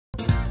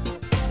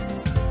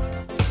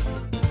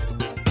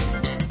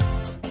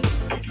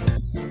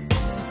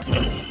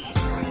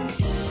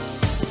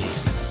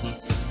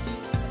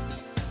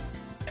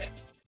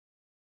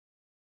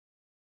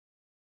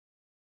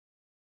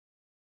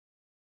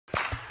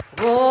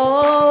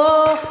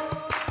Oh,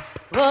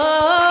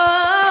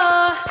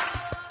 oh,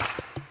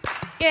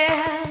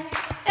 yeah,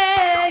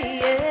 yeah,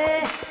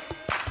 yeah.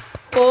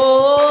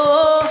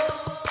 Oh,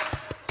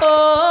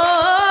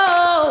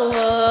 oh,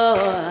 oh.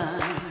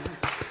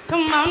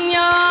 Come on,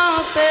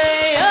 y'all,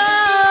 say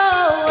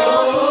oh,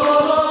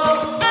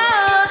 oh, oh,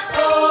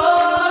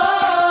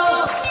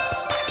 oh.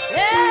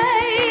 Yeah,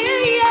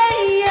 yeah,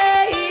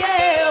 yeah,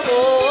 yeah.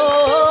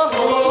 Oh,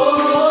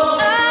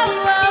 oh,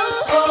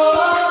 oh, oh.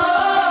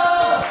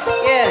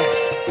 Yes.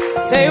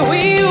 Say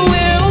we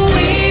will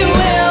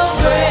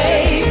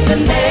praise the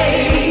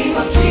name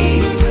of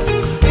Jesus.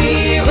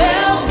 We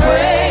will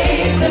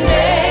praise the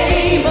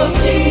name of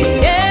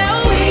Jesus.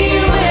 Yeah, we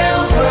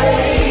will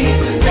praise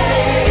the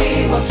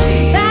name of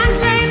Jesus.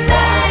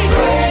 That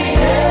great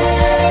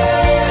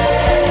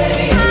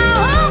name.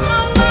 Oh,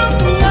 oh,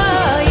 oh,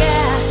 oh,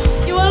 yeah.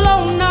 You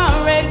alone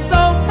are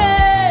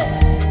exalted.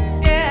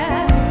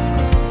 Yeah.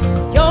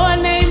 Your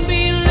name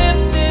be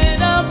lifted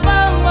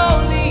above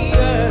all the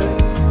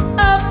earth,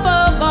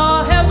 above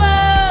all heaven.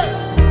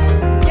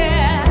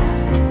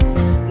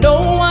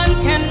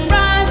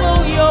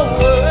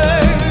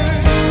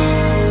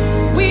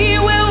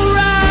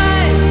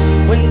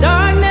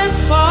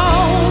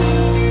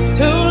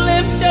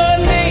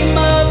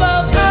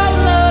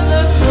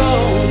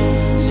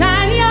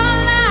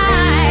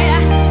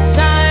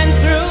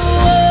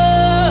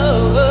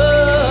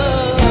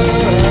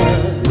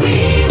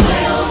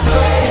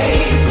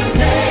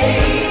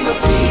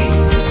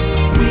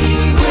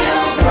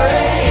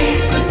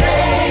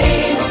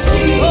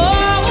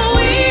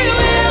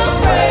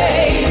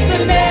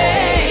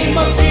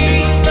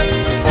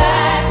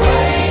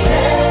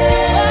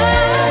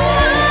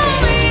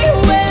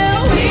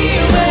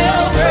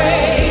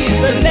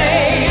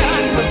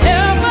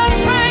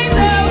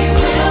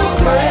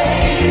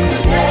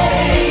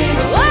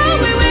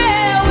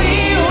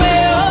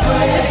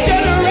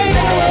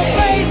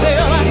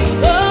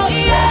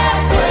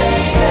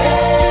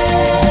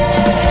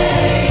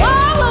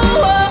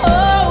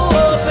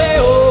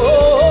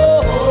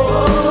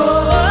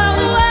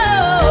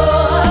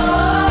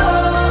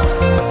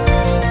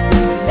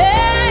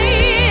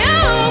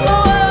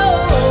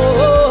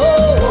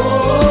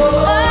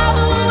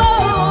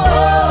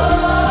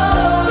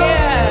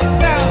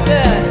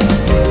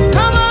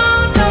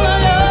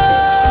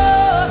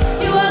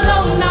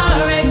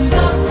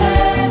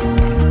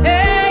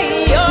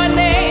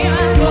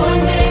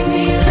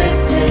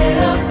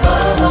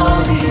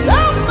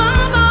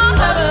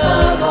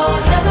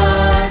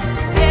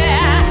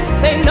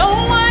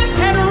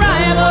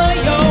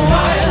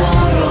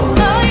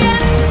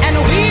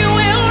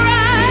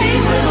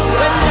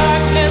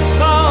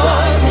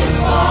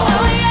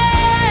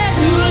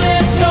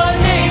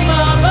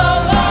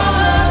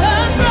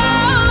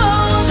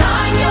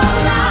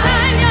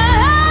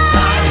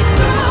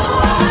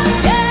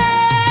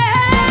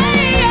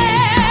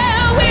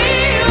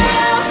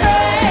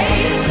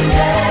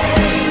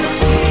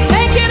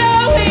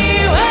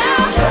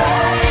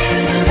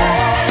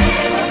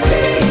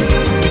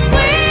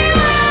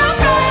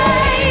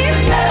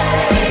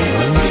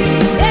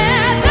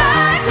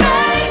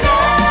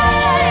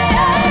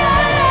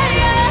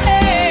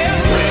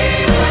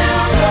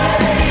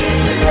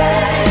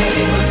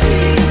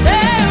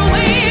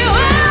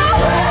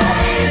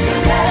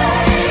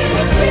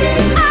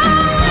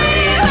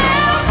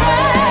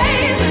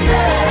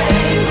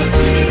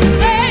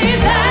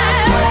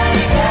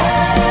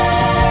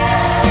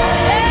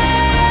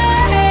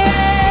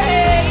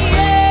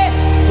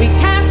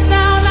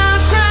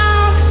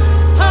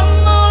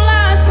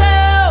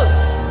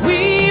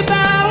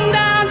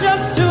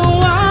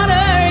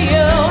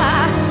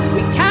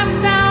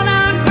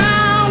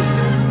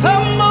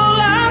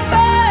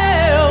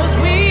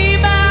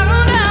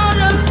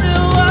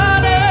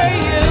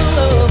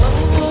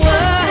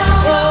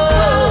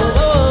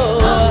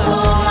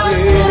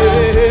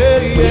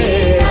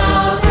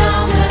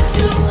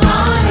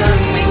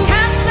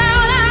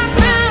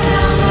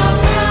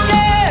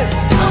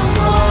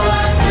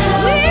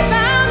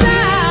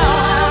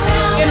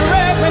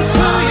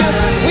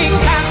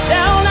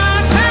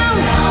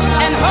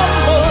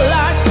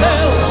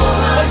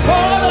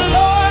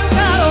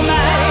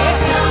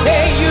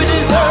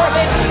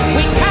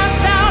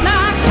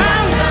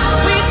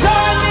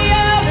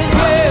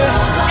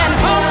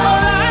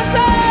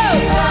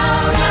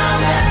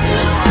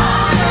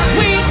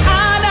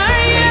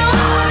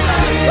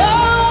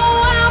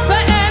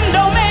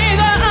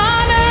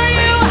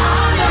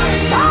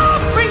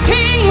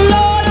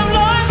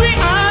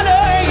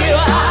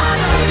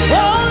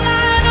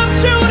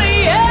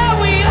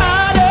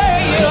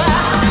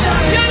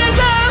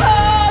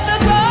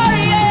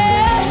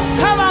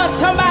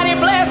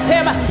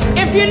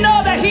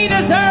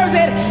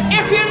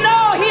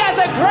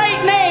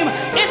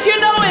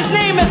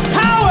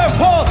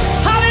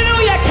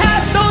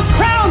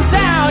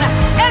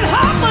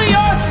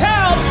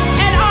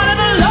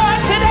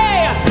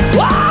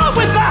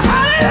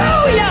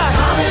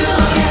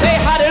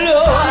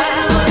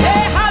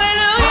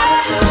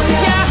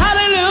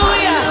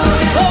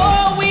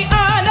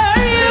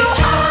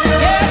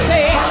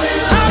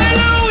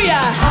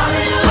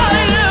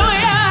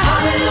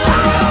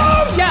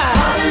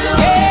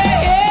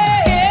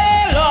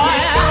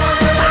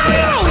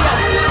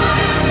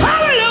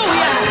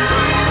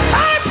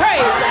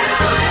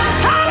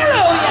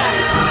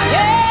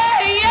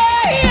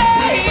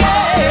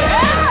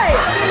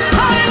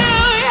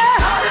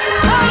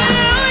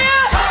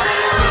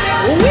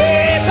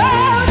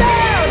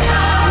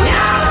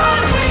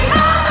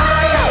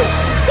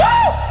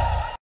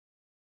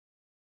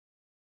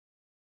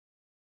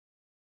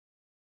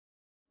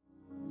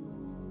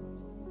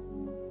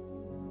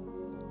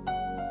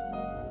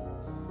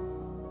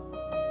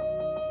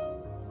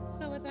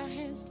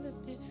 hands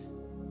lifted.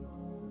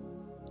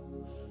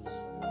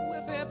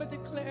 Whoever ever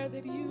declared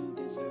that you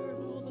deserve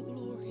all the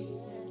glory.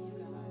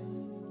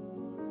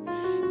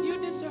 You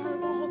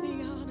deserve all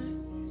the honor.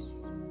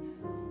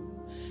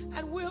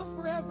 And we'll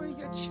forever,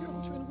 your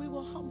children, we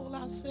will humble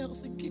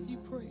ourselves and give you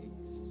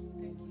praise.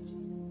 Thank you,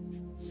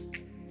 Jesus.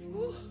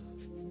 Woo.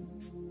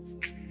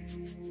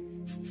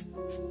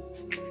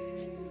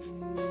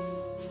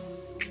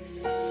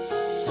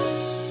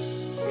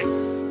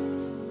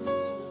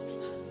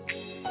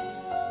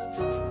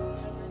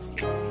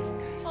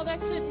 Oh,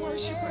 that's it,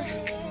 worshiper.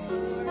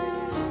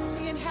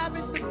 He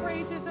inhabits the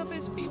praises of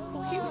his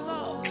people. He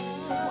loves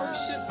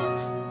worship.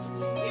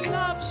 He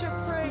loves your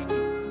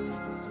praise.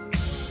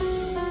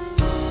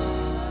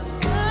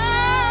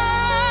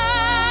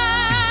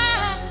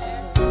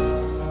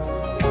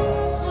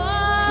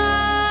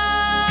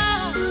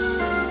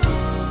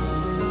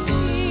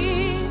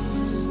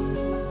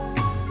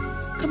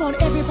 Come on,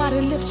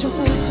 everybody lift your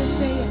voice and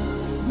say it.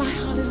 My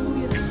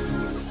hallelujah.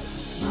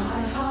 My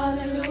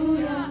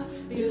hallelujah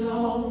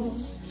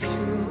belongs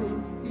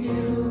to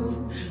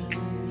you.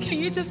 Can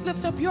you just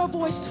lift up your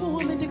voice to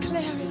him and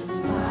declare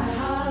it? My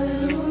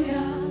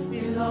hallelujah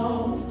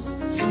belongs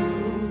to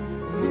you.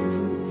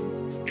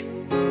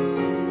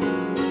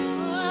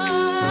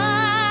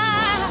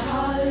 My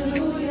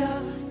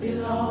hallelujah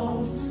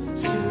belongs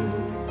to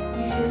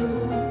you.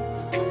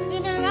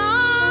 It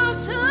belongs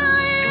to you.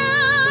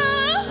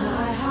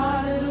 My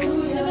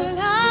hallelujah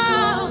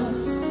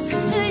belongs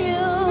to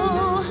you.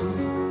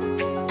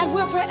 And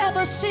we'll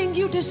forever sing,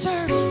 you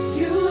deserve it.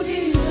 You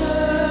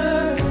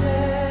deserve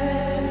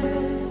it.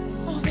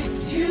 Oh,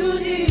 that's it. You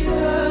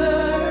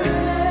deserve it.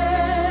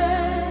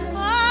 Oh,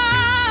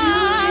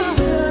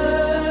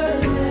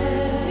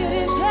 you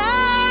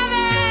deserve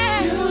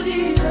it. You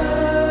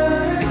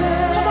deserve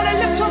it. Come on and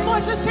lift your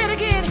voice and say it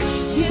again.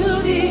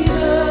 You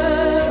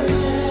deserve it.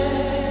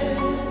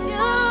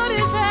 You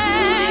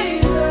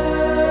deserve it.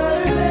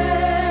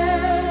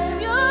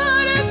 You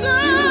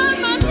deserve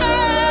my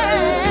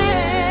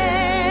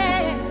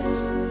praise.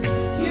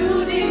 You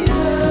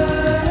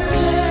deserve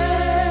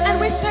it. And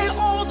we say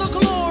all the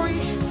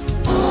glory.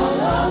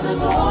 All of the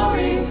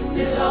glory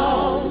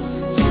belongs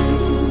to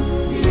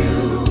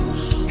you.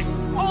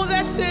 Oh,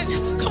 that's it.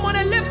 Come on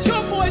and lift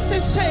your voice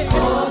and say it.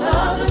 All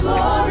of the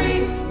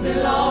glory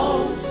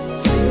belongs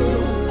to you.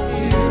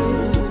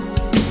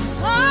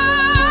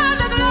 All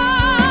the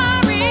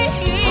glory.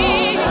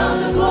 All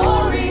the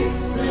glory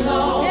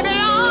belongs. It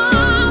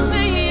belongs to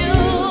you.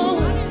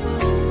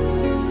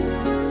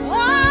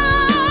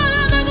 All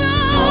of the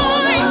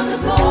glory. All of the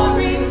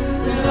glory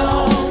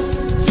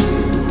belongs to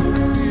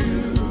you.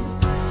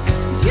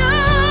 You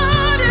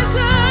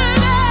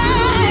deserve it. You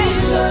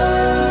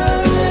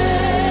deserve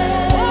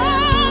it.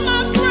 All my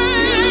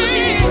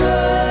praise. You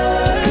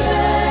deserve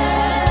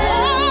it.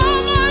 All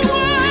my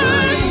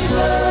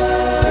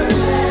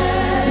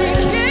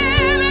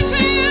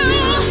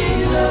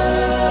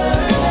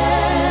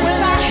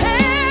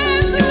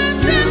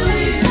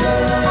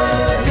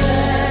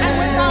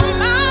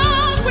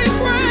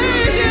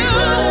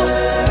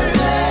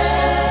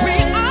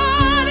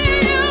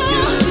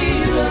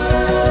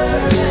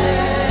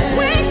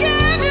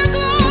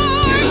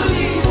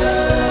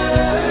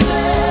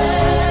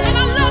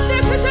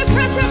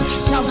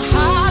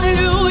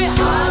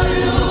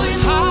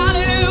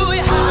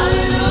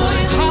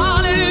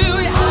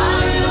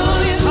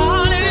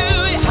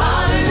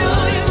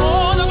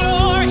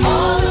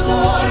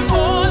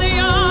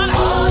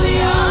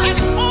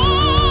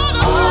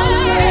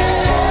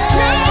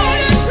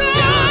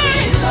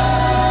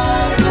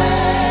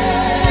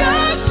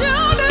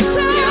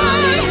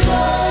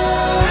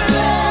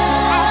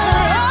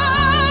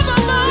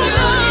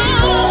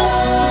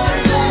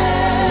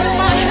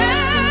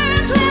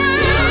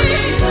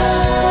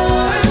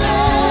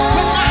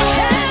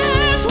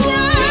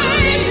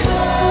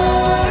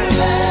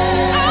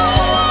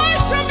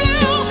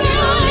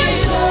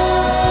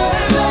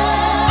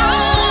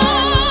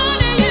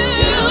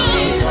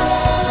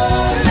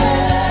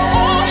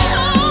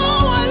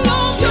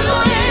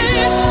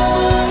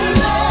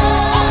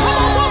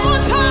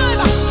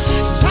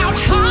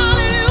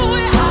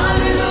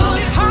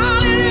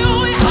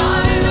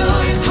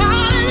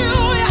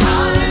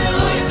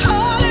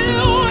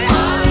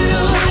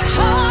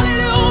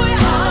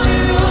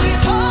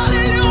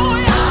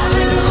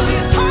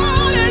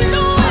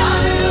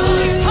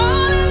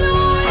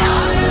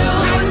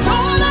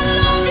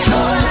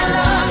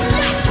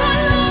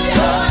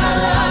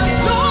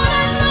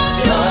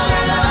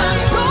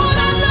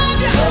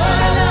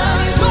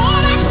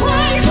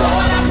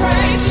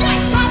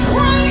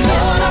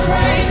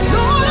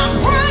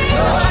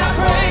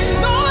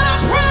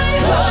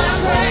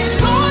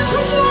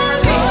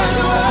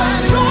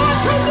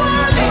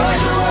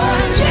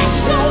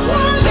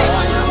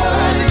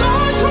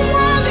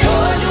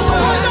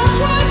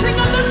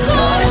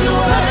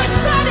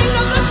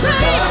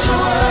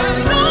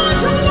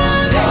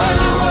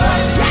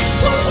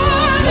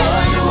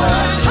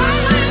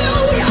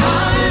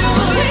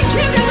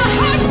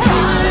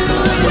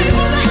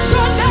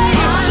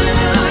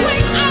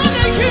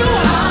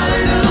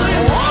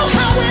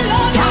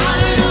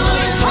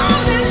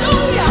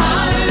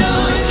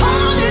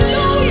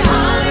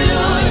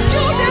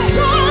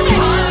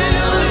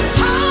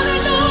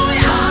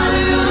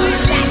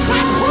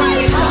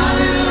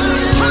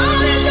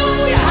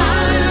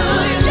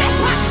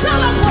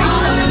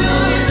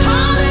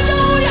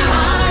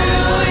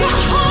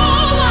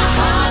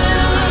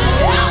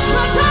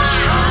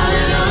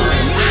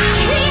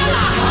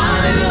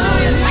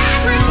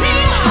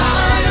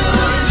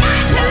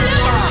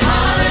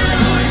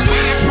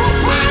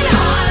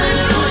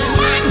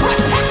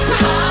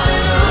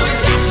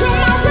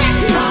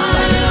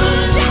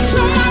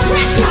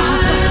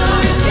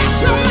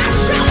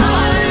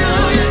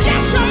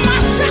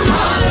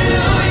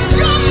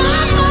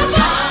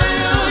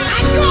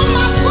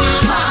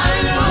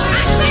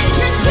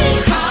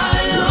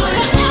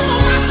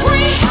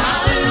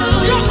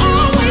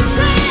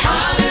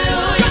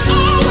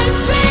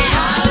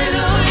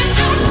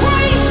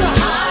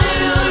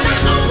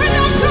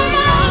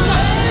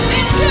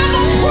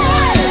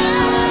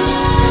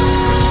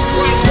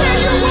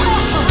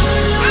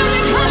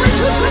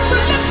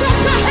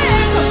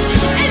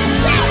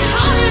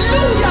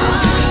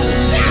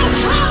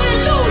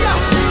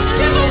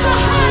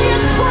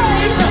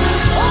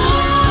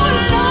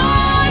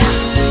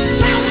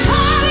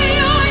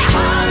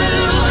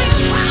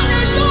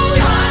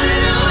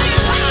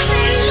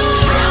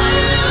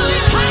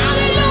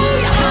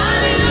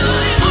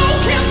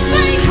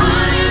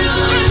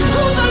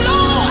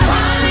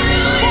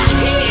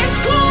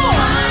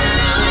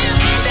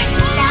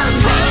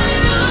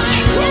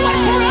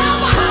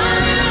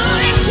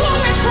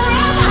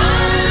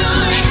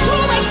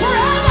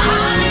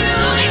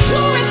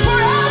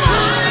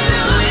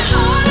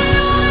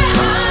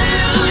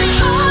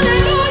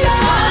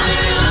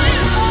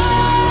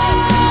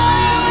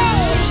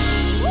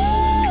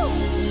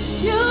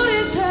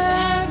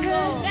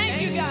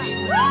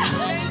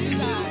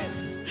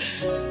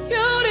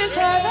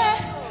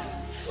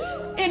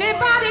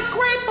anybody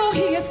grateful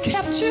he has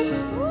kept you?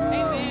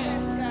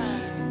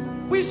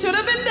 Amen. We should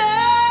have been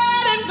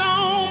dead and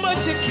gone,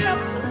 but you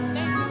kept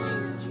us.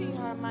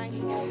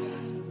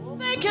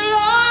 Thank you,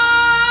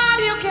 Lord,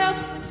 you kept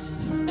us.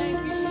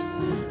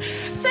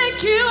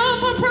 Thank you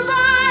for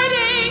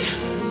providing.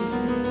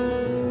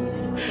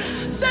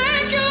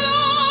 Thank you,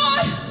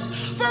 Lord,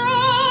 for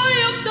all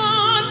you've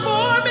done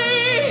for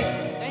me.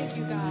 Thank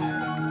you,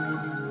 God.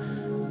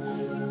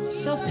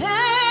 So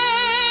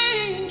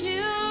thank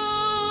you,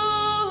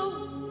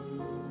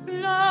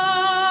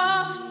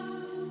 Lord.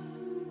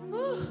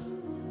 Ooh.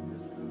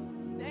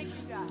 Thank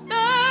you, God.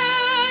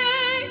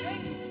 Thank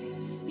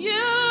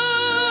you.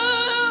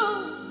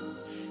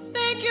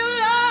 Thank you,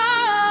 Lord.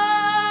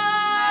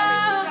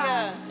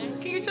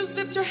 Can you just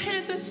lift your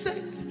hands and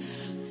say,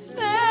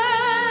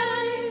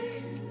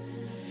 thank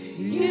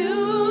you,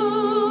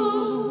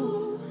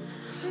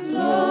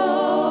 Lord.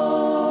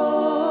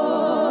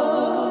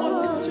 Come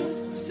on, lift your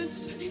voice and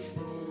say,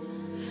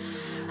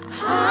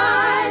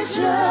 I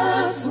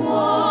just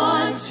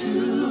want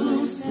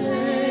to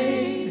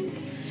say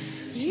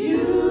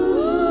you,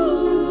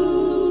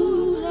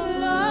 Lord.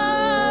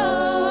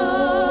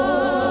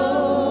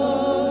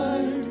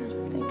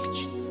 Thank you,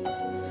 Jesus.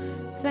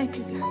 Thank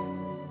you, God.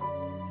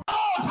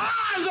 All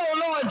times, oh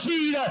Lord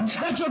Jesus,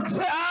 that your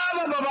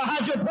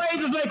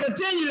praises may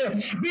continue to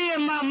be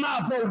in my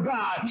mouth, oh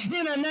God,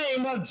 in the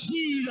name of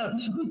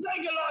Jesus. We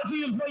thank you, Lord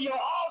Jesus, for your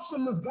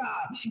awesomeness,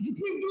 God. You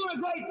keep doing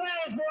great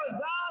things for us,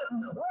 God.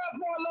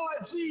 Wherefore,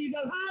 Lord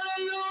Jesus,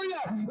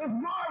 hallelujah, it's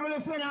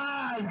marvelous in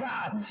our eyes,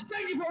 God.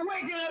 Thank you for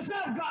waking us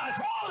up, God,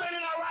 holding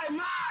in our right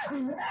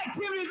mind, the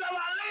activities of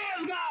our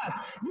limbs, God.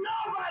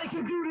 Nobody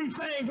can do these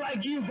things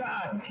like you,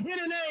 God. In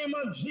the name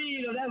of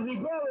Jesus, as we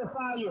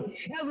glorify you,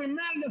 as we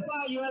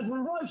magnify you, as we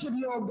worship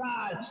you, oh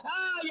God.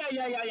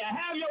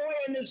 Have your way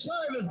in this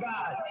service,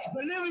 God.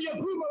 Deliver your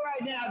people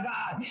right now,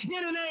 God.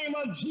 In the name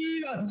of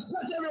Jesus,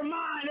 touch every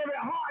mind, every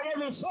heart,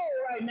 every soul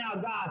right now,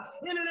 God.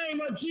 In the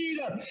name of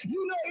Jesus,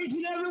 you know each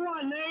and every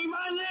one, name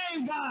by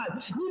name,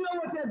 God. You know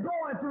what they're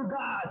going through,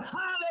 God.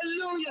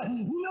 Hallelujah.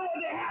 You know what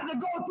they have to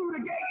go through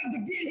to get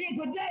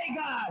here today,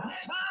 God.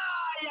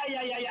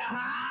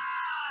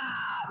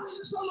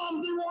 Some of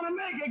them didn't want to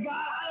make it,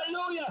 God.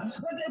 Hallelujah.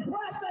 But they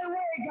pressed their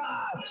way,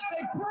 God.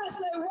 They pressed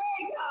their way,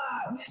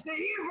 God. To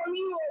hear from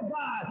you, oh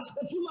God,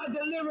 that you might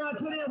deliver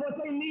unto them what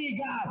they need,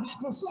 God.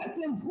 To set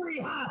them free,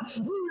 huh?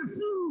 We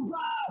refuse,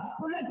 God,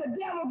 to let the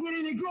devil get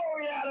any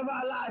glory out of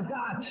our life,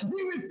 God.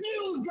 We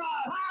refuse,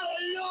 God.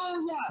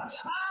 Hallelujah.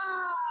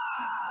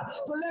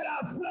 So let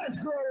our flesh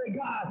glory,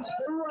 God.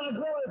 We want to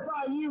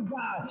glorify you,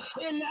 God.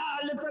 And now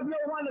lift up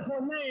your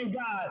wonderful name,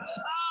 God.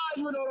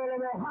 Let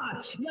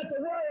the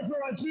words,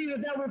 Lord Jesus,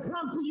 that will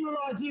come to you,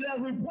 Lord Jesus, as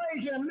we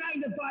praise you and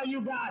magnify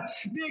you, God,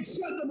 be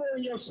acceptable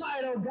in your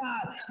sight, oh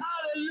God.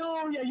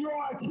 Hallelujah. You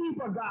are a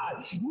keeper,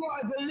 God. You are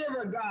a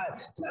deliverer, God.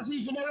 Touch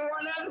each and every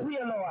one else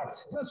here, Lord.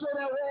 Touch so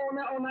that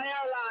we're on the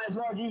airlines,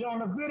 Lord Jesus, on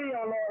the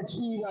video, Lord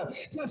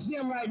Jesus. Touch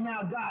them right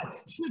now, God.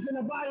 Strengthen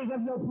the bodies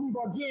of your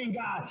people again,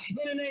 God.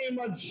 In the name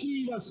of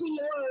Jesus. Send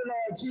your word,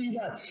 Lord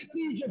Jesus.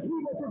 Feed your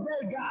people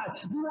today, God.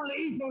 We want to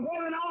eat from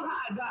heaven on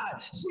high, God.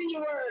 Send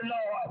your word,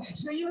 Lord.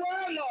 Send your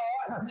word,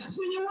 Lord.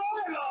 Send your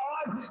word,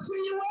 Lord.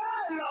 Send your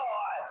word,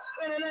 Lord.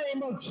 In the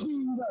name of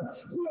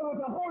Jesus. Fill with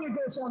the Holy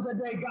Ghost on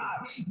today,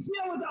 God.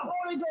 Fill with the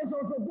Holy Ghost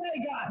on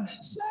today, God.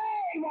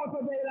 Save on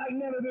today like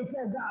never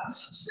before, God.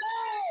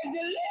 Save,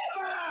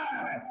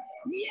 deliver.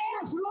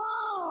 Yes,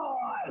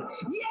 Lord.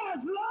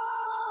 Yes,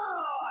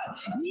 Lord.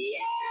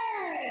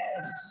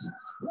 Yes.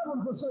 Let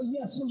them say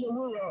yes to your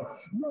will,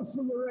 yes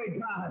to your way,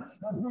 God,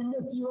 as we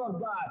lift you up,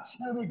 God,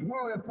 and we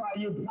glorify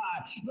you,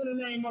 God, in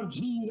the name of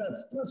Jesus.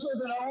 Just so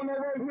that on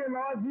their way here,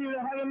 Lord Jesus,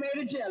 haven't made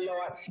it yet,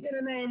 Lord, in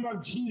the name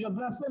of Jesus.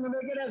 Bless them and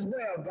make it as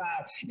well,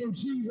 God, in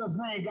Jesus'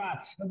 name, God.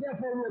 And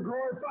therefore, we'll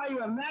glorify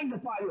you and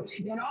magnify you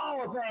in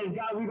all things,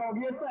 God. We're going to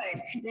give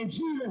thanks. In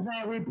Jesus'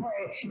 name, we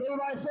pray.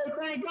 Everybody say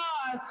thank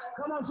God.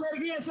 Come on, say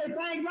it again. Say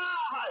thank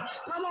God.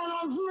 Come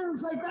on Zoom.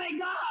 Say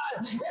thank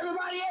God.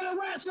 Everybody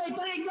everywhere, say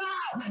thank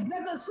God.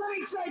 Let the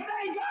saints say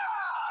thank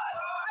God.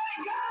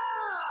 Thank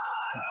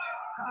God.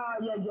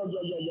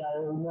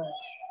 Amen.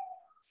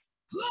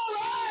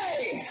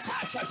 Glory.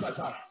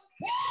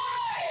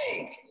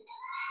 Hey.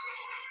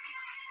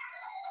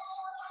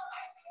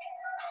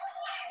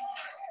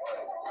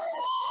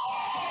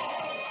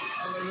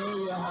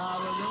 Hallelujah,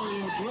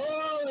 hallelujah,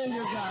 glory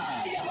to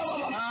God.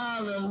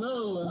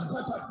 Hallelujah.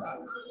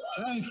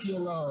 Thank you,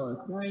 Lord.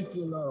 Thank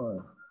you,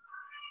 Lord.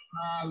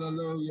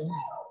 Hallelujah.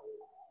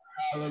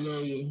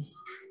 Hallelujah.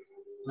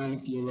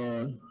 Thank you,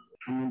 Lord.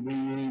 I'm going to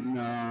be reading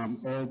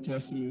Old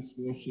Testament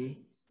scripture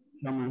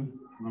coming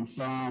from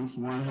Psalms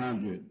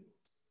 100.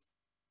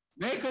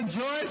 Make a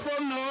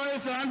joyful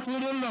noise unto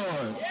the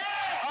Lord.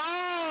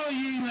 All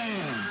ye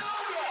lands.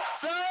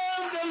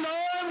 Serve the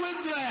Lord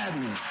with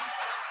gladness.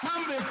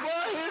 Come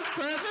before his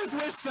presence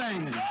with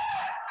singing.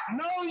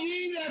 Know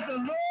ye that the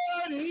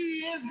Lord,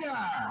 he is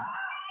God.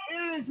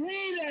 It is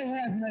he that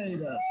hath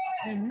made us,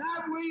 and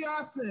not we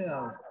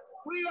ourselves.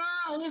 We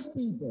are his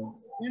people,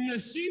 and the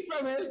sheep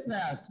of his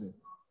pasture.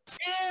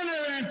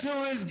 Enter into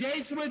his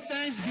gates with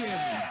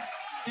thanksgiving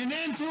and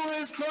into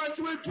his courts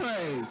with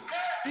praise.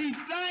 Be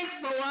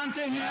thankful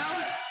unto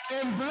him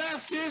and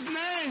bless his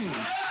name.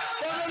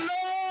 For the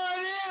Lord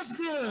is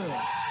good.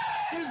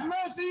 His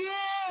mercy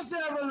is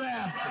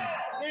everlasting,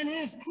 and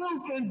his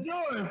truth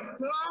endureth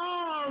to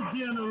all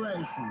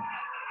generations.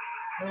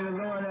 May the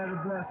Lord add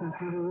a blessing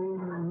to the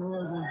reading and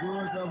hearers and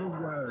doers of his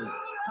word.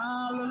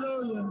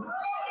 Hallelujah.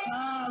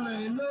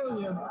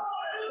 Hallelujah.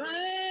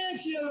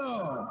 Thank you,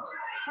 Lord.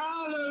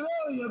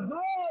 Hallelujah.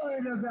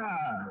 Glory to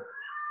God.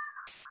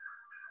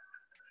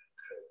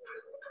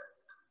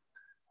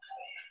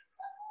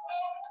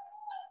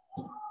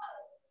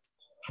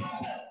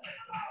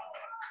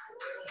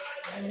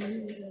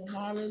 Hallelujah,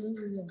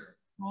 hallelujah,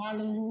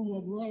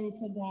 hallelujah, glory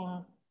to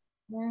God.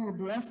 Oh,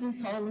 bless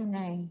his holy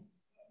name.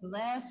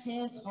 Bless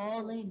his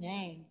holy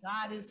name.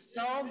 God is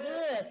so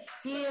good.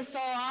 He is so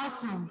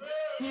awesome.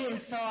 He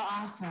is so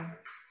awesome.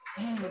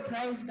 And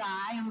praise God.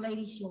 I am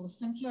Lady Sheila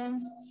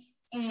Simpkins,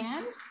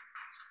 and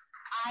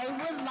I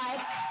would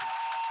like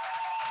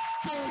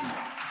to,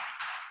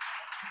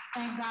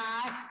 thank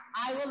God,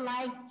 I would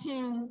like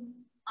to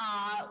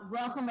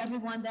welcome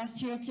everyone that's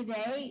here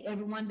today,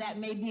 everyone that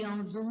may be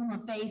on Zoom or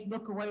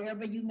Facebook or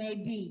wherever you may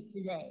be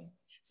today.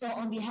 So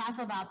on behalf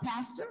of our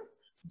pastor,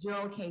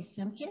 Gerald K.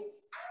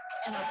 Simpkins,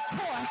 and of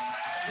course,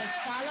 the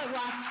Solid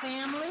Rock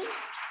family,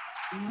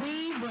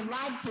 we would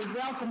like to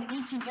welcome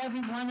each and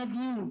every one of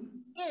you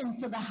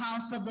into the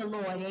house of the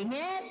Lord.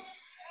 Amen?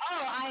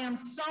 Oh, I am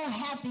so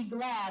happy,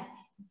 glad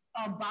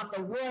about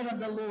the word of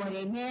the Lord,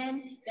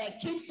 amen, that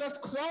keeps us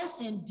close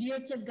and dear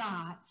to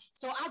God.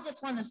 So I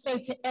just want to say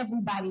to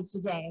everybody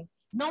today,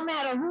 no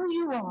matter who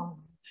you are,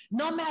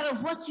 no matter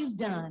what you've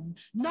done,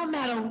 no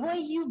matter where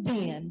you've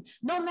been,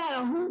 no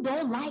matter who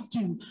don't like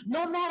you,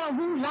 no matter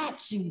who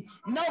likes you,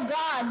 no,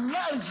 God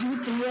loves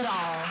you through it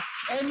all.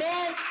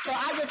 Amen. So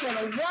I just want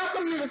to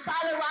welcome you to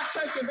Solid Rock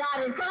Church of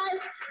God in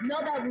Christ.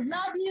 Know that we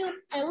love you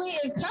and we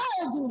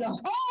encourage you to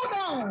hold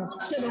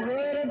on to the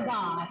word of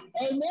God.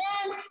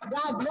 Amen.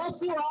 God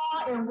bless you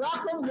all and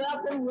welcome,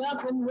 welcome,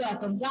 welcome,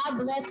 welcome. God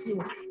bless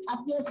you. I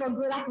feel so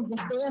good I can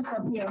just dance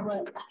up here,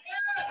 but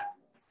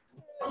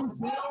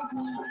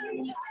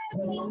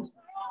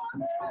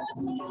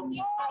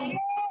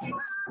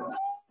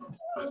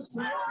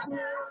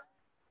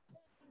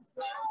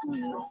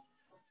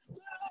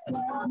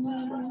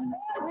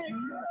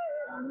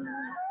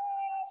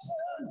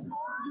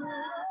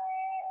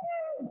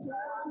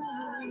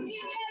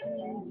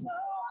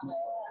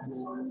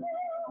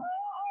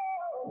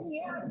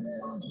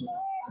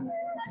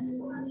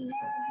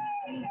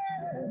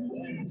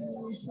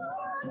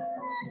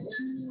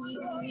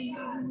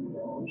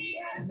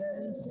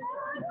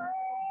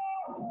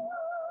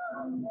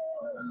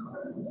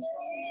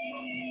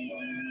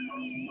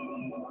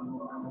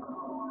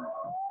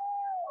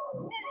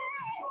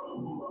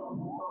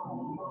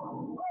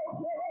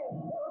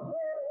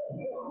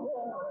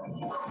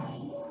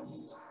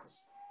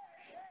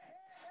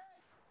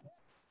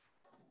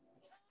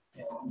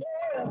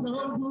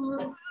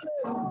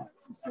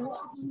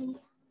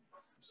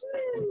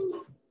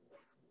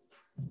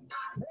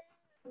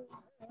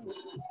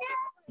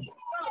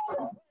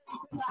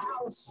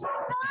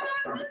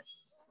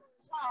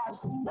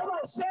Come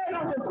on, stand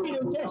on your feet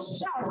and just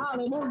shout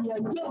hallelujah.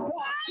 Give God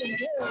some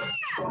praise.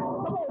 Come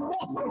on,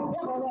 mess the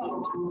devil up.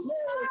 Glory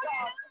to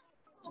God.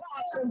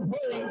 God some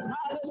praise.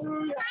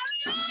 Hallelujah.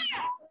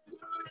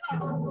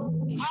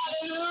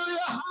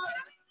 Hallelujah.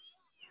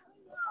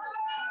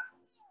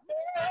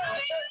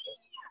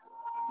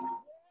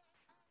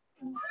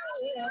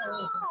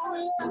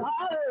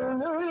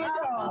 Hallelujah.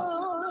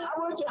 I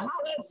want you to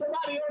holler at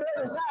somebody on the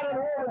other side of the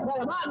world and tell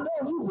them, I know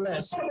you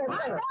blessed. Come on,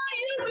 tell them.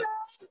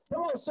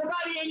 Come on,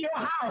 somebody in your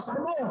house.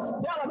 Come on,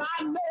 tell them,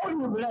 I know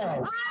you blessed.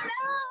 I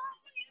know.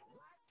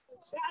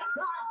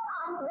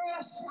 I'm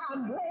blessed.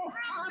 I'm blessed.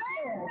 I'm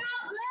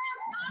blessed.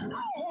 I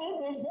am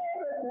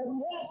deserving.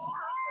 Yes,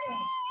 I am.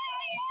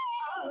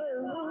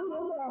 Hallelujah.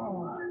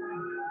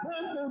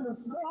 Went through the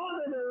storm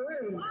and the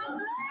rain.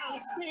 I'm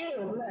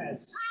still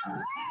blessed.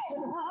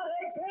 With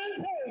heartaches and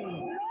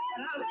pain.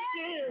 And I'm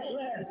still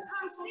blessed.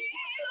 I'm still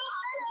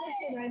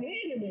blessed. And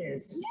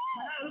enemies.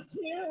 And I'm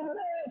still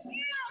blessed.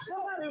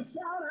 Somebody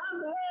shout, I'm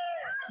blessed.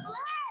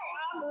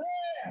 I'm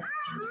blessed.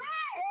 I'm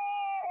blessed.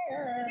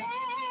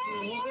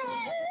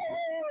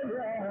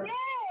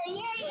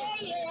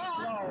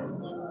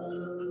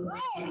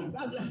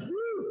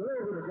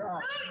 Glory to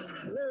God.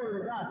 Glory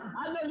to God. I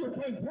know you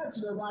can't touch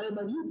nobody,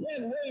 but you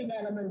can wave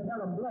at them and tell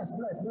them, bless,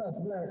 bless, bless,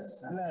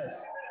 bless,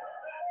 bless.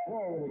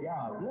 Glory to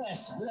God.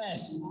 Bless,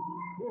 bless.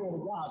 Glory to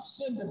God.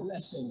 Send the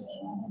blessing.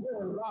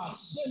 Glory to God.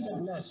 Send the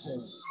blessing.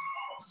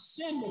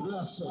 Send the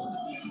blessing.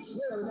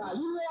 Glory to God.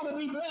 You want to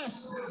be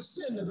blessed?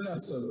 Send the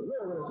blessing.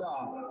 Glory to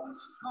God.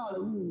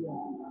 Hallelujah.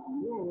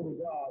 Glory to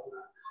God.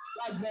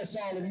 God bless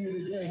all of you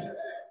today.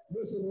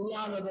 Listen, we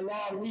honor the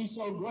Lord. We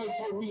so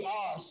grateful. We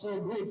are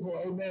so grateful,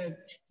 amen,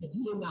 to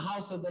be in the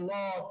house of the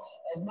Lord.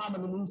 As Mama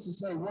used to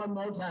say one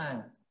more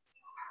time.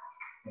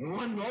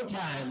 One more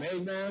time,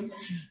 amen.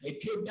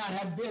 It could not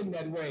have been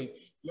that way.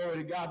 Glory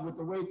to God. With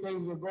the way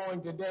things are going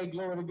today,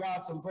 glory to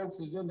God, some folks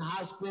is in the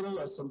hospital,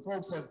 or some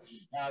folks have,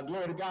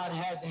 glory to God,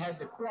 had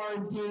to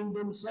quarantine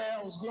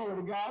themselves, glory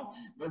to God.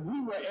 But we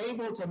were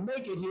able to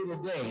make it here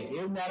today.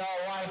 Isn't that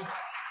all right?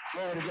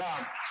 Glory to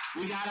God.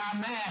 We got our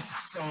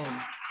masks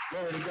on.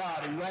 Glory to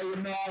God. And wear your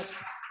mask.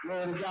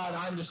 Glory to God.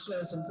 I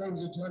understand some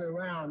things are turning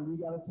around. We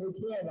got to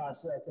take care of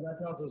ourselves. Can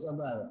I talk to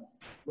somebody?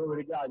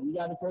 Glory to God. You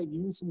got to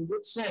use some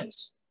good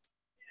sense.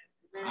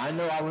 I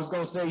know I was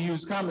going to say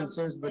use common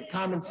sense, but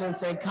common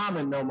sense ain't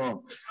common no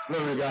more.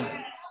 Glory to God.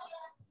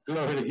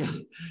 Glory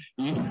to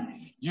God.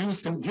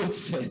 Use some good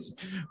sense.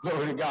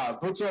 Glory to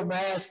God. Put your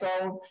mask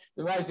on.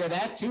 Somebody said,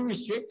 that's too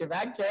restrictive.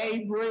 I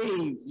can't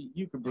breathe.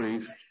 You can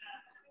breathe.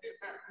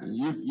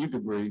 You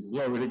can breathe.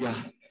 Glory to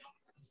God.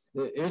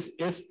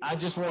 I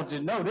just want to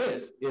know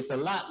this. It's a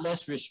lot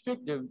less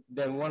restrictive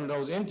than one of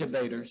those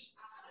intubators.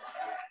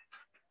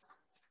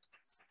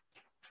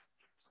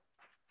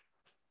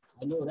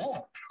 I know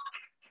that.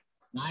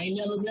 I ain't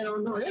never been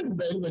on no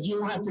intubator, but you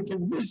don't have to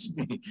convince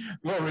me.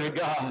 Glory to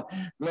God.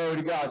 Glory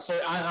to God. So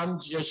I'm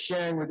just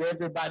sharing with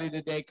everybody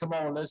today. Come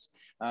on, let's,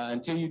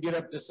 until you get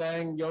up to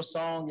sing your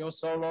song, your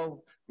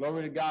solo.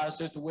 Glory to God.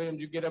 Sister Williams,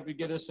 you get up, you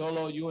get a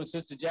solo. You and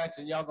Sister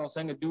Jackson, y'all going to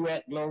sing a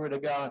duet. Glory to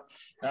God.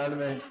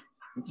 Amen.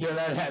 Until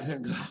that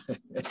happens,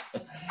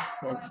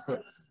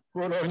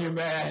 put on your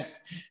mask.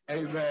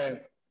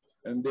 Amen.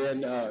 And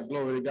then,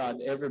 glory to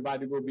God,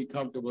 everybody will be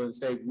comfortable and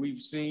safe. We've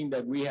seen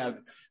that we have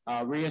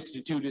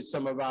reinstituted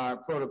some of our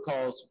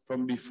protocols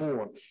from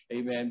before.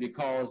 Amen.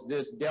 Because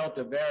this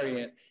Delta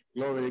variant,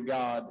 glory to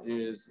God,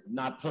 is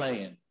not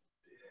playing.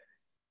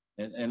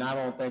 And I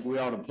don't think we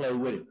ought to play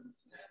with it.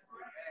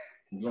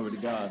 Glory to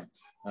God.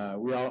 I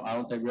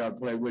don't think we ought to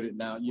play with it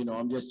now. You know,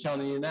 I'm just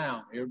telling you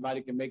now,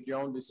 everybody can make your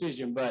own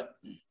decision, but,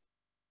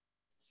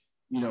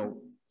 you know,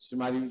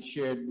 somebody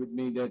shared with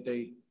me that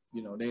they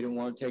didn't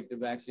want to take the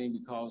vaccine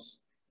because,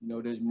 you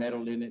know, there's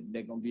metal in it and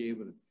they're going to be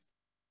able to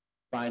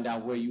find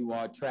out where you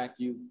are, track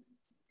you.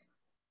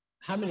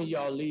 How many of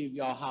y'all leave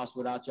your house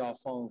without your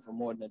phone for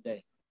more than a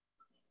day?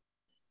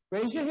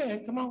 Raise your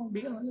hand. Come on,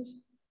 be honest.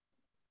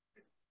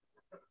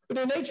 But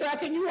then they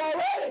tracking you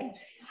already.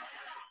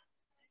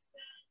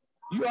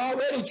 You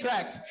already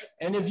tracked.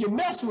 And if you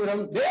mess with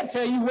them, they'll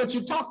tell you what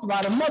you talked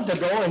about a month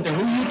ago and to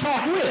who you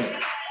talked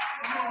with.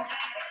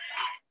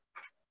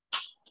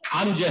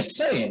 I'm just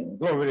saying,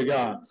 glory to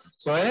God.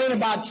 So it ain't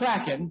about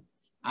tracking.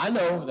 I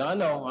know,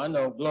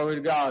 glory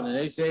to God. And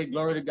they say,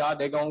 glory to God,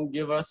 they're going to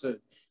give us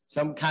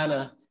some kind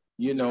of,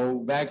 you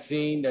know,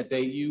 vaccine that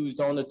they used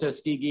on the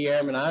Tuskegee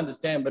Airmen. I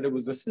understand, but it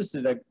was a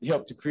sister that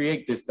helped to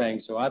create this thing.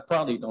 So I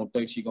probably don't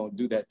think she's going to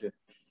do that to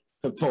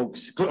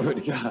folks. Glory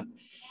to God.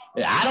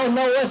 I don't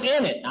know what's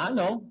in it. I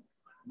know.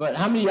 But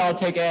how many of y'all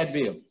take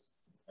Advil?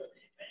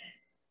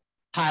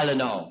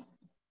 Tylenol.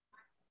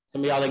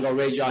 Some of y'all ain't going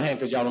to raise your hand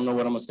because y'all don't know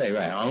what I'm going to say,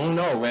 right? I don't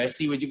know, right?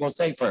 See what you're going to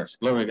say first.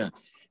 Glory to God.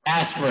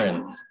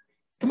 Aspirin.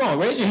 Come on,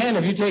 raise your hand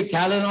if you take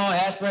Tylenol,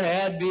 aspirin,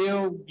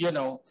 Advil, you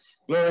know.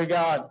 Glory to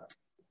God.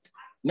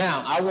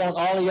 Now, I want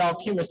all of y'all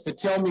chemists to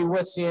tell me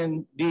what's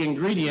in the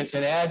ingredients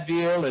in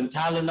Advil and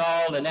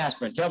Tylenol and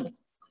aspirin. Tell me.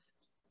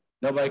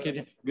 Nobody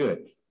can?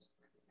 Good.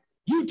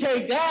 You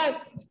take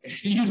that,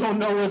 you don't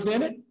know what's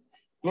in it.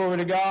 Glory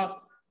to God.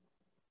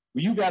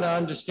 Well, you got to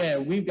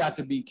understand, we've got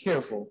to be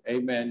careful,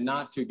 amen,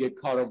 not to get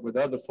caught up with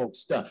other folks'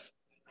 stuff.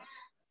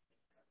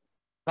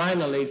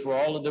 Finally, for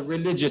all of the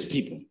religious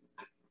people,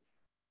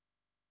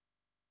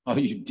 all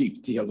you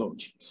deep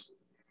theologians,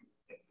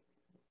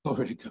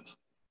 glory to God.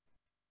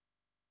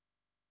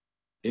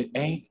 It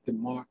ain't the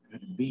mark of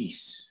the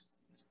beast.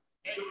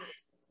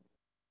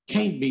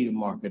 Can't be the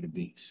mark of the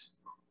beast.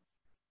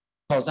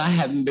 Because I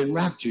haven't been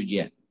raptured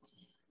yet.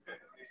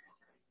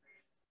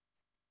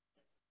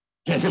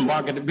 And the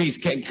mark of the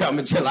beast can't come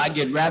until I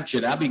get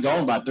raptured. I'll be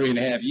gone about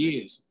 3.5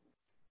 years.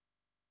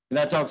 Can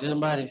I talk to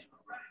somebody?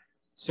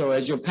 So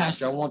as your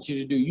pastor, I want you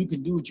to do, you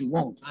can do what you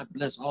want. God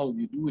bless all of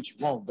you, do what you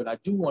want. But I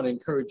do want to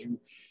encourage you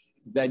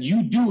that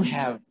you do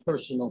have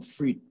personal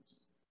freedoms.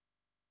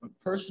 But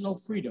personal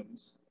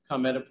freedoms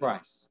come at a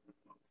price.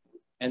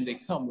 And they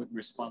come with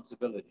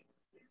responsibility.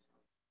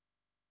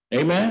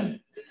 Amen?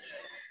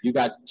 You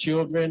got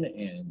children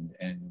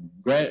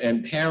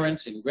and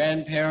parents and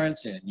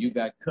grandparents, and you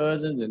got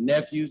cousins and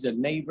nephews and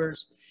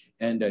neighbors,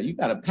 and you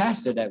got a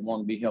pastor that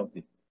want to be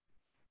healthy.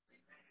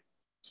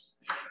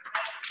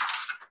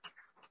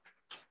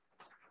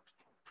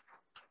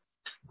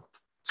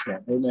 So,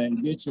 amen.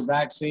 Get your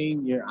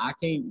vaccine. I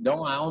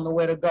don't know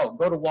where to go.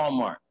 Go to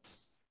Walmart.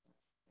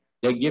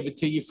 They give it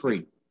to you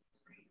free.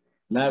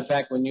 Matter of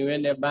fact, when you're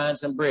in there buying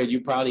some bread,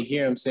 you probably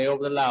hear them say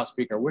over the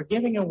loudspeaker, we're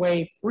giving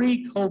away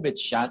free COVID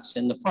shots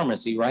in the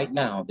pharmacy right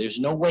now. There's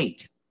no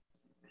wait.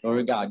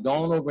 Glory to God. Go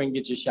on over and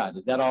get your shot.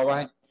 Is that all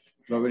right?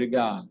 Glory to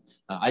God.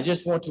 I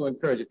just want to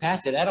encourage you.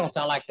 Pastor, that don't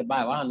sound like the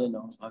Bible. I don't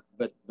know.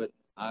 But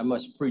I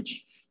must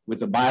preach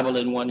with the Bible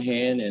in one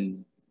hand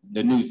and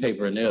the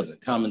newspaper in the other,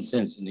 common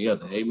sense in the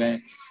other.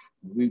 Amen.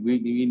 We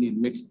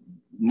need to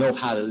know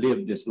how to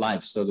live this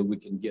life so that we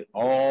can get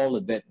all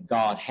of that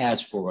God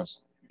has for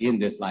us in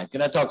this life.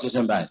 Can I talk to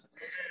somebody?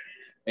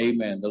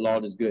 Amen. The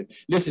Lord is good.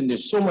 Listen,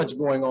 there's so much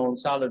going on.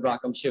 Solid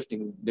Rock, I'm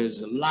shifting.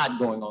 There's a lot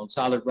going on.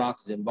 Solid Rock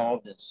is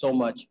involved in so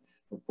much.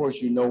 Of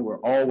course, you know, we're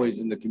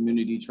always in the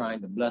community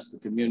trying to bless the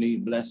community,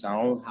 bless our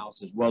own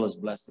house, as well as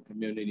bless the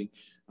community.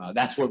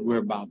 That's what we're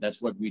about. That's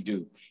what we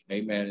do.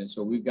 Amen. And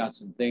so we've got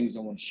some things I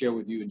want to share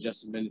with you in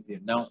just a minute, the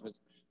announcements.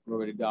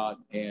 Glory to God.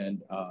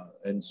 And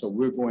so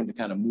we're going to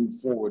kind of move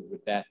forward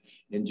with that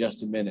in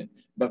just a minute.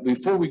 But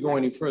before we go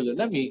any further,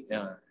 let me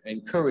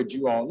encourage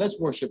you all. Let's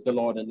worship the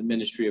Lord in the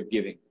ministry of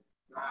giving.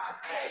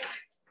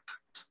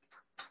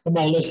 Come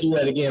on, let's do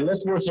that again.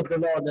 Let's worship the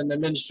Lord in the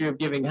ministry of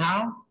giving.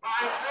 How?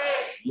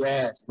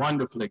 Yes,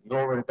 wonderfully.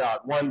 Glory to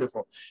God.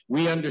 Wonderful.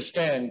 We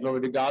understand,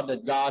 glory to God,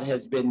 that God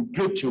has been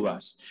good to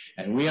us.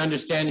 And we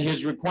understand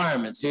his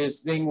requirements.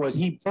 His thing was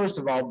he, first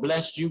of all,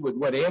 blessed you with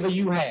whatever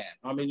you had.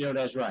 I mean, you know,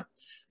 that's right.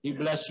 He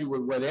blessed you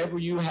with whatever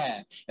you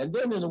had. And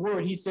then in the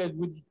word, he said,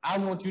 I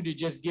want you to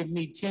just give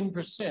me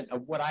 10%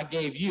 of what I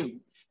gave you.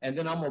 And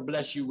then I'm going to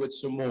bless you with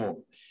some more.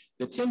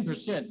 The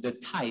 10%, the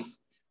tithe,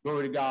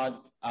 glory to God,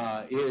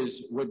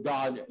 is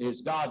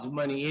God's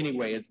money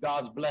anyway. It's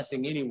God's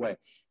blessing anyway.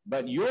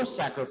 But your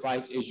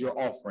sacrifice is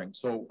your offering.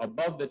 So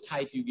above the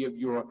tithe, you give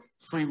your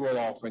free will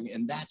offering,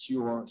 and that's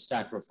your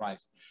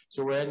sacrifice.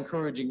 So we're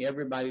encouraging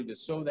everybody to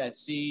sow that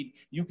seed.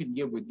 You can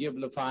give with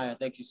Givelify. I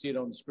think you see it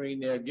on the screen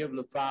there,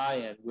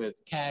 Givelify, and with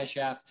Cash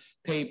App,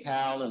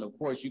 PayPal, and of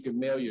course, you can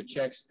mail your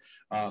checks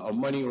or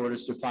money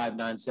orders to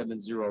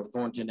 5970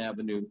 Thornton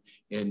Avenue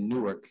in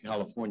Newark,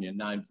 California,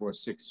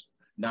 94560,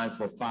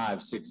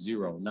 94560.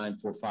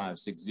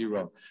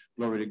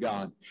 Glory to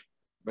God.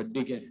 But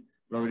Deacon,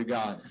 glory to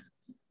God.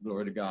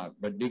 Glory to God.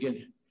 But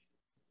Deacon,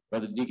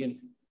 Brother Deacon,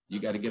 you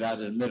got to get out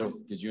of the middle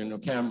because you're in the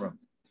camera.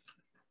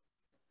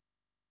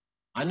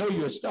 I know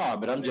you're a star,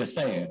 but I'm just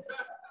saying.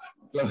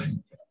 Glory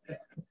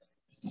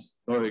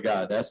to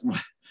God. That's my,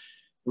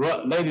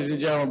 well, ladies and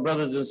gentlemen,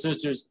 brothers and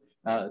sisters,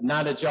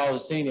 now that y'all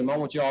have seen him, I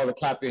want you all to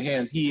clap your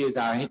hands. He is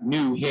our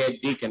new head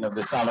deacon of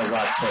the Solid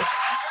Rock Church.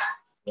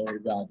 Glory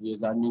to God. He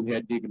is our new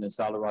head deacon of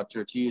Solid Rock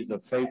Church. He is a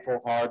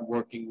faithful,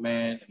 hardworking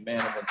man, a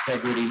man of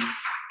integrity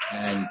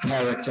and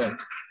character.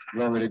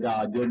 Glory to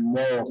God, good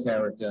moral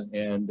character.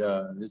 And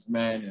this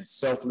man is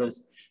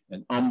selfless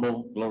and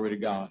humble. Glory to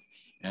God.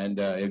 And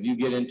if you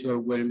get into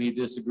it with him, he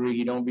disagree.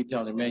 He don't be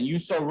telling him, man, you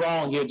so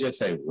wrong. He'll just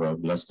say, well,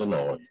 bless the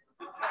Lord.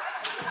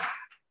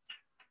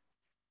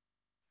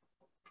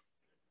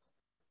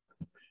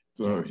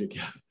 Glory to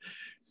God.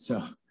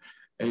 So,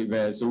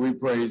 amen. So we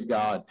praise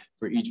God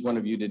for each one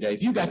of you today.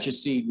 If you got your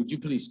seed, would you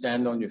please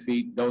stand on your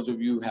feet? Those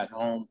of you at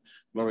home,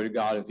 glory to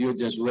God. If you'll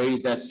just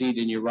raise that seed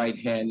in your right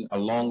hand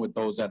along with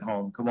those at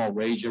home. Come on,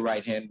 raise your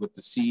right hand with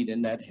the seed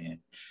in that hand.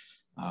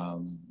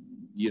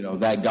 You know,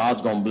 that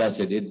God's going to bless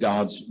it.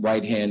 God's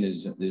right hand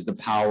is the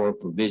power of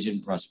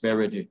provision,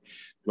 prosperity.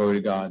 Glory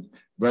to God.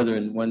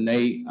 Brethren, when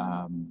they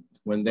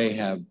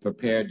have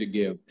prepared to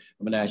give,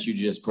 I'm going to ask you to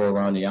just go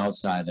around the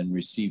outside and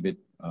receive it.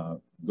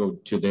 Go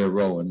to their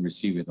row and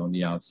receive it on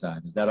the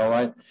outside. Is that all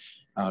right?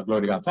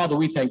 Glory to God. Father,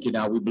 we thank you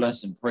now. We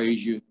bless and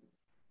praise you.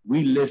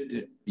 We lift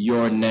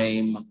your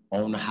name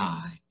on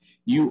high.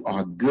 You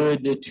are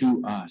good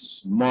to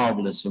us,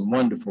 marvelous and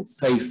wonderful,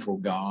 faithful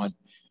God.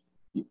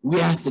 We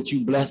ask that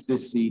you bless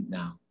this seed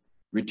now.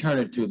 Return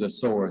it to the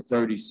sower,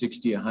 30,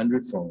 60,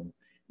 100-fold.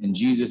 In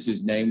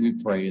Jesus' name we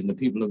pray. And the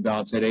people of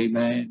God said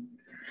amen,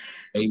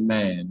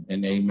 amen,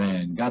 and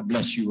amen. God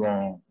bless you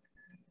all.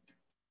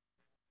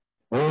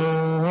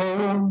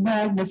 Oh,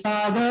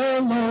 magnify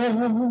the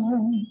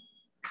Lord,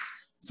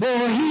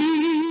 for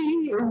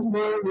he is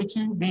worthy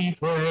to be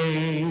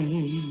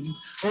praised.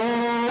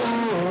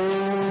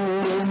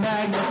 Oh,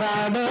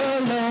 magnify the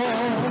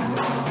Lord,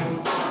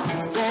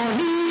 for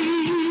he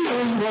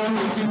is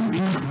worthy to be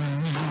praised.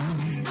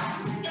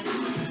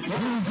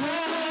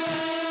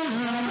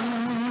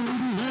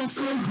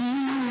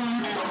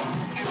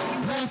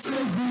 Blessed be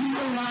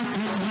the rock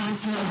of my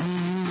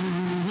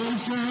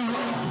salvation.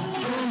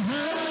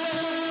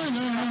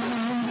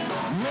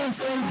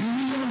 Blessed be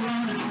the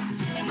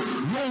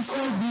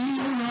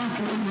rock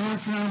of my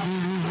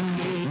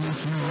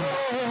salvation.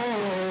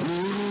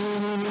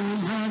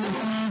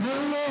 Magnify the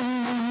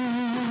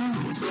Lord,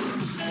 for he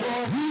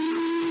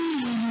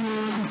is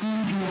worthy to be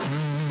praised.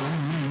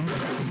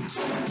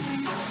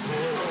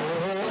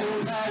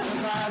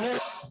 Magnify the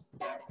Lord.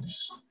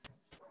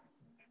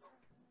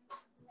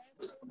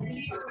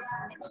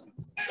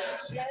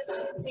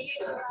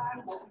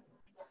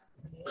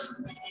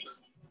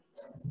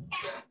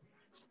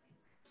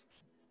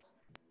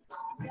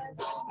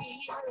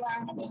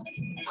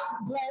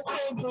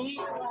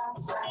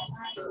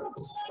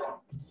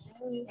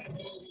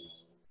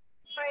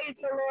 Praise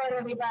the Lord,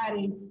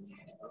 everybody.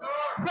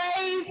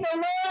 Praise the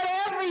Lord,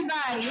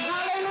 everybody.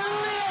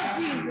 Hallelujah,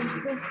 Jesus.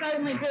 It's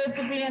certainly good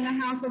to be in the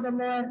house of the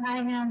Lord. I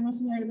am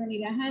Missionary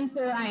Lenita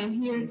Hunter. I am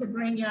here to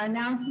bring your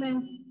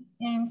announcements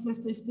in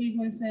Sister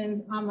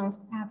Stevenson's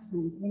almost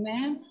absence.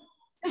 Amen?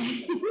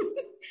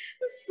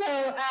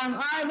 So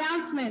our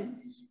announcements.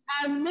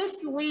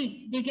 This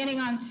week, beginning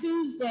on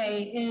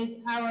Tuesday, is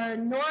our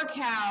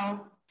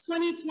NorCal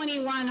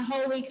 2021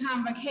 Holy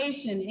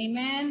Convocation.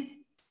 Amen.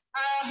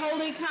 Our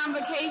Holy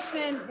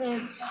Convocation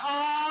is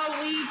all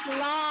week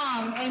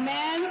long.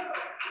 Amen.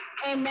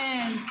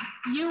 Amen.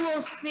 You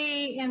will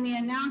see in the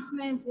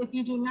announcements, if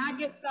you do not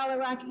get Solid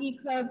Rock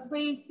E-Club,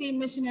 please see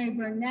Missionary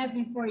Burnett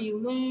before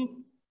you leave.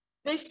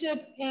 Bishop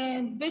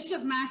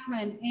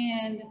Macklin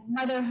and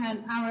Mother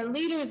Hunt, our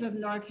leaders of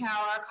NorCal,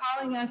 are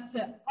calling us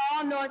to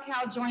all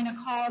NorCal join a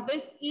call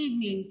this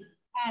evening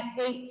at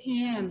 8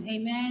 p.m.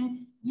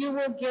 Amen. You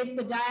will get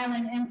the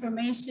dial-in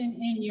information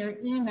in your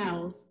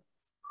emails.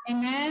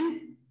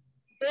 Amen.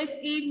 This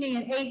evening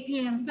at 8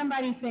 p.m.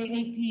 Somebody say 8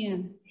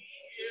 p.m.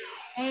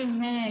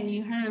 Amen.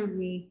 You heard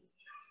me.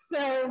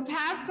 So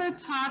Pastor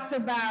talked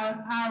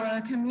about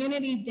our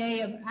Community Day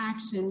of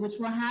Action, which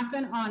will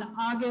happen on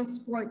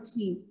August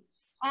 14th.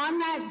 On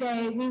that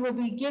day, we will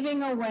be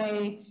giving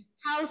away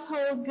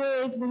household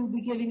goods. We will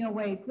be giving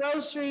away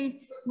groceries.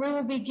 We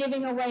will be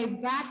giving away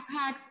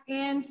backpacks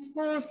and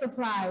school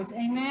supplies.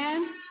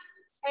 Amen.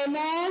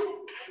 Amen.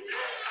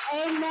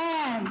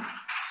 Amen.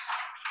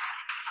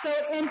 So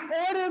in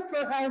order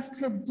for us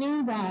to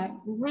do that,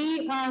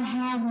 we are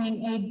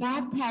having a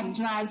backpack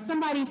drive.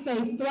 Somebody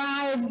say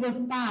Thrive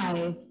with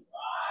 5.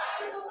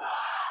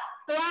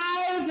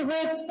 Thrive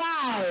with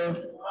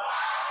 5.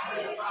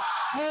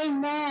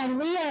 Amen.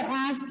 We are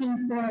asking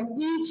for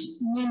each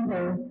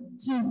member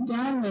to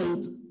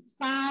donate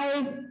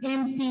 5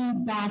 empty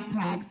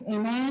backpacks.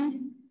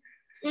 Amen.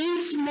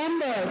 Each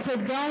member to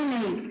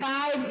donate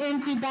 5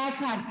 empty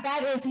backpacks.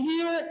 That is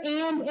here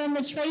and in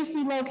the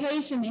Tracy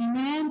location.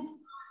 Amen.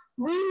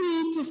 We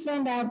need to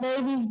send our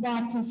babies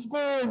back to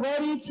school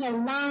ready to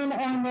learn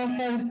on their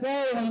first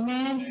day.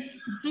 Amen.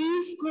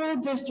 These school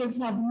districts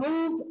have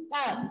moved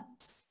up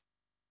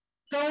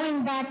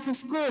going back to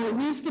school. It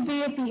used to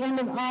be at the end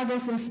of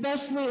August,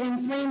 especially in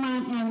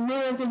Fremont and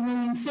Newark and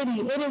Union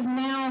City. It is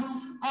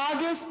now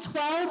August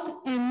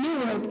 12th in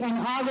Newark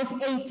and August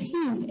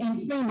 18th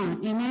in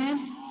Fremont.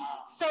 Amen.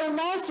 So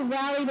let's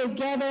rally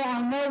together.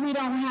 I know we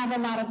don't have a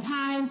lot of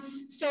time.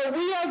 So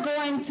we are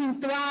going to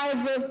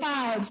Thrive with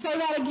 5. Say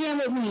that again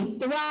with me.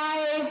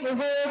 Thrive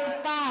with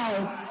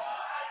 5.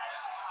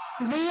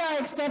 We are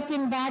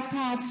accepting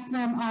backpacks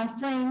from our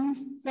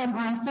friends, from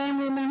our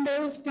family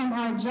members, from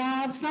our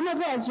jobs. Some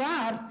of our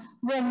jobs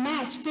will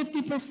match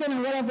 50%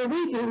 of whatever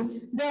we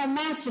do. They'll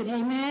match it,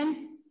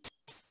 amen?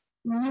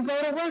 When you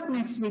go to work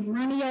next week,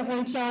 run to your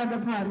HR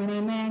department,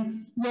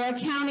 amen? Your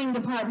accounting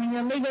department,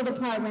 your legal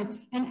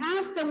department, and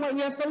ask them what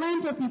your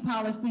philanthropy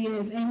policy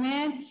is,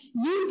 amen?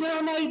 You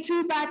donate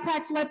 2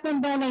 backpacks, let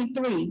them donate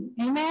 3,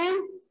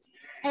 amen?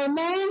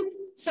 Amen?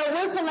 So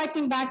we're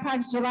collecting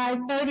backpacks July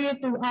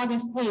 30th through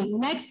August 8th.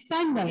 Next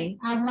Sunday,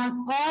 I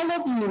want all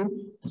of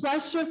you,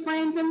 plus your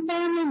friends and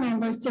family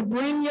members, to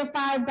bring your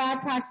 5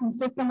 backpacks and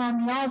sit them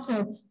on the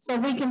altar so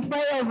we can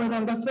pray over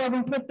them before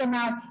we put them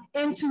out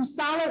into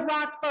Solid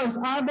Rock first.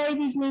 Our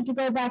babies need to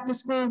go back to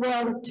school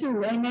well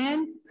too,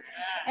 amen?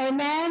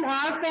 Amen.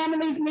 Our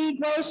families need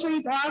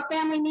groceries. Our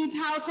family needs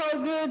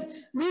household goods.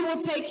 We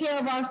will take care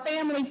of our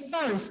family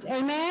first,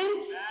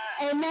 amen?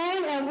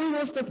 Amen, and we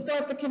will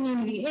support the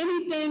community.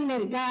 Anything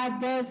that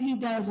God does, he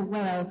does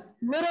well.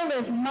 Little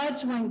is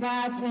much when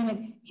God's in it.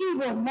 He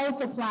will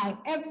multiply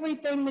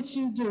everything that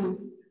you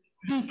do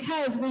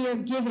because we are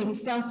giving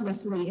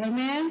selflessly.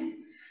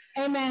 Amen?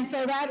 Amen.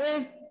 So that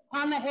is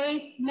on the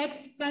 8th,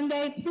 next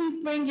Sunday. Please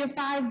bring your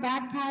 5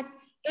 backpacks,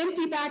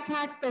 empty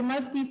backpacks. They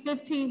must be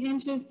 15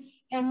 inches.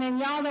 And then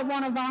y'all that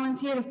want to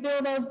volunteer to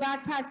fill those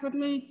backpacks with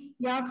me,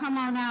 y'all come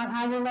on out.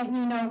 I will let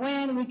you know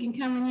when we can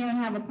come in here and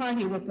have a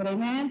party with it.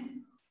 Amen?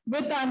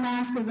 With our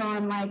masks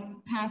on, like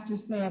Pastor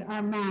said,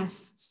 our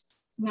masks,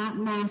 not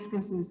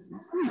maskuses.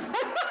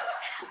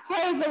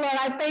 Praise the Lord.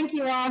 I thank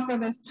you all for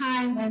this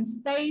time and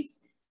space.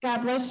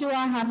 God bless you all.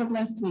 Have a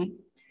blessed week.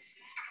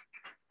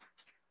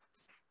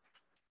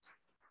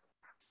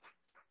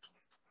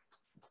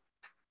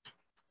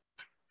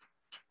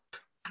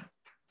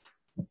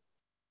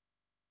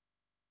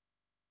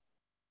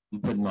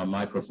 I'm putting my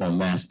microphone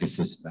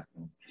maskuses back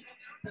on.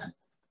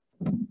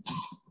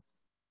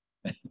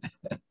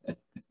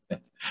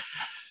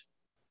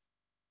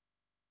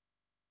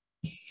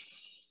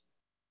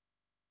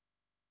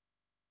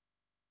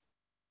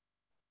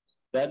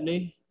 That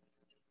me?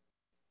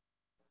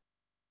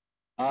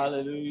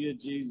 Hallelujah,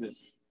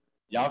 Jesus.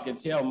 Y'all can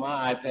tell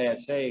my iPad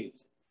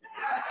saved.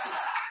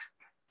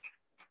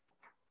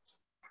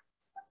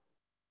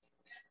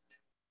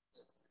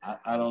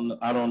 I don't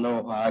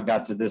know how I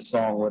got to this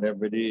song,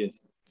 whatever it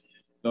is.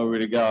 Glory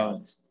to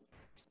God.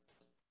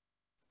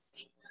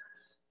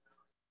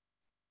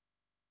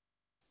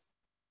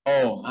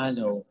 Oh, I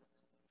know.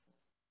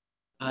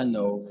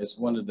 It's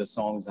one of the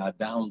songs I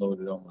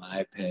downloaded on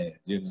my iPad,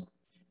 you know.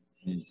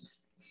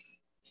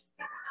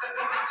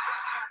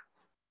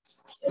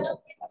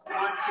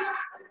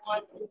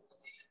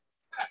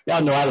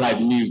 Y'all know I like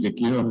music,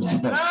 you know what I'm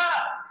saying?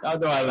 Y'all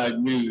know I like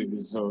music,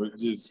 so it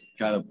just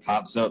kind of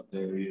pops up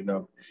there, you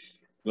know.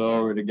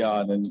 Glory to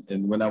God.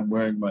 And when I'm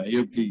wearing my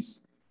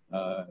earpiece,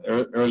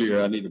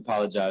 Earlier, I need to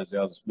apologize to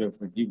Elder Smith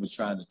when he was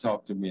trying to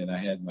talk to me and I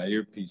had my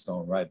earpiece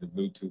on, right, the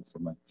Bluetooth for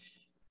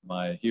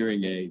my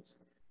hearing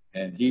aids.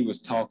 And he was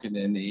talking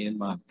in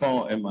my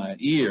phone, in my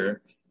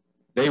ear.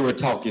 They were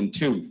talking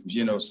too.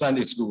 You know,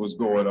 Sunday school was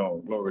going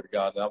on, glory to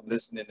God. I'm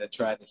listening and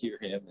trying to hear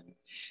him.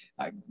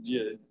 And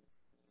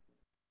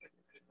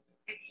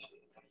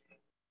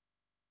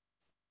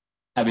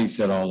having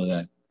said all of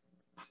that,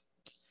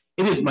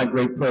 it is my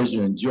great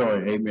pleasure and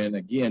joy, amen,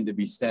 again, to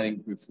be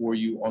standing before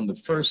you on the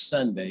first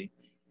Sunday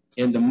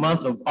in the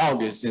month of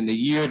August in the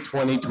year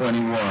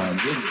 2021.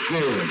 It's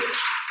good.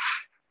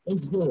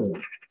 It's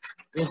good.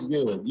 It's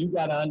good. You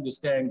got to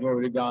understand,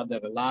 glory to God,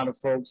 that a lot of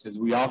folks, as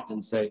we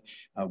often say,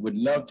 would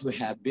love to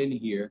have been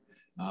here,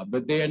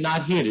 but they are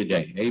not here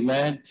today.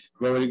 Amen.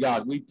 Glory to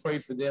God. We pray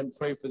for them,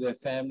 pray for their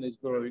families,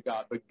 glory to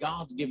God. But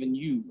God's given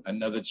you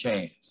another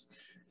chance.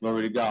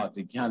 Glory to God,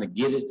 to kind of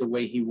get it the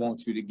way he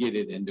wants you to get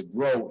it and to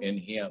grow in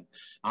him.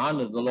 I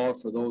honor the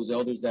Lord for those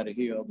elders that are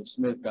here. Elder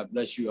Smith, God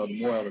bless you. Elder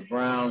Moore, Elder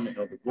Brown,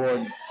 Elder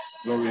Gordon.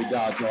 Glory to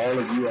God to all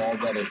of you all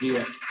that are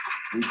here.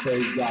 We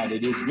praise God.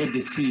 It is good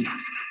to see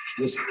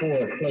this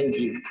core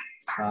clergy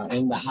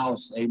in the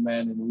house.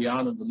 Amen. And we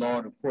honor the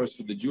Lord, of course,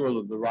 for the jewel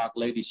of the rock,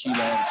 Lady Sheila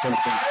Ann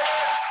Simpkins.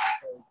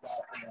 Praise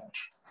God for that.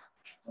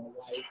 My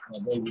wife, my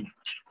baby.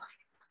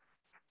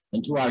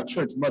 And to our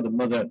church mother,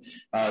 Mother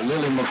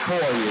Lily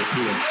McCoy is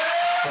here.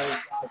 Praise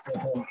God for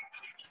her.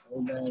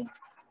 Amen.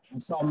 I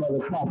saw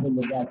Mother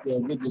Carpenter back there.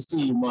 Good to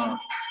see you, Mom.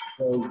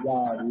 Praise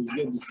God. It's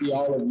good to see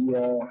all of you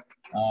all,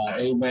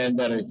 amen,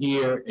 that are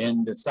here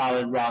in the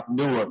Solid Rock,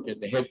 Newark,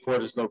 at the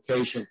headquarters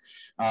location.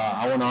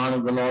 I want to honor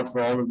the Lord for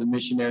all of the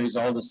missionaries,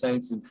 all the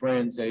saints and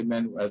friends,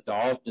 amen. I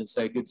often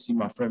say, good to see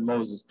my friend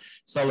Moses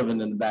Sullivan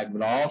in the back,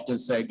 but I often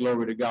say,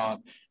 glory to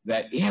God,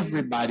 that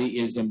everybody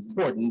is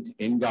important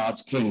in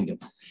God's kingdom.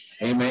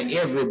 Amen.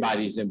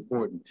 Everybody's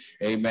important.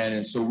 Amen.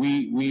 And so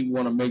we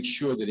want to make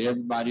sure that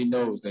everybody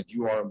knows that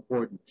you are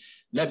important.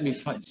 Let me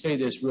say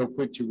this real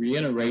quick to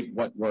reiterate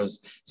what was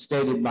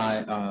stated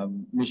by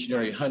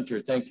Missionary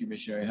Hunter. Thank you,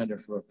 Missionary Hunter,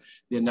 for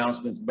the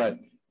announcements. But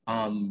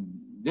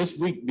this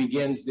week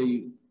begins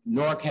the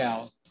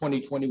NorCal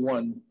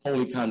 2021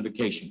 Holy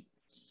Convocation.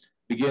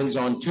 Begins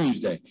on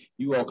Tuesday.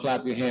 You all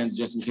clap your hands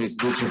just in case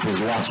Bishop is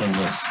watching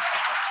this.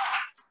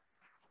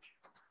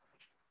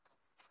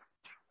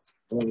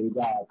 Glory to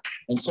God.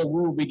 And so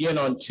we will begin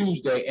on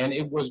Tuesday, and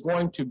it was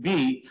going to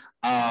be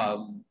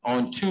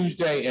on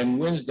Tuesday and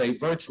Wednesday,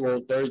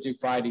 virtual. Thursday,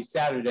 Friday,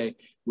 Saturday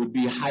would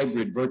be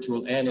hybrid,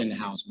 virtual and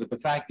in-house. But the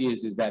fact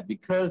is that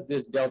because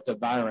this Delta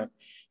variant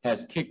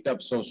has kicked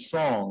up so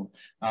strong,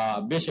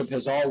 Bishop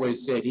has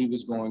always said he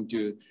was going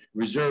to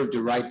reserve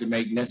the right to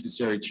make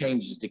necessary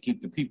changes to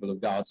keep the people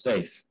of God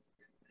safe.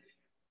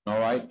 All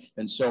right.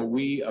 And so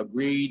we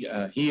agreed,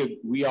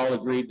 we all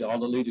agreed, all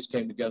the leaders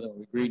came together and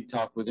we agreed to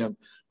talk with him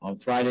on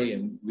Friday.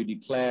 And we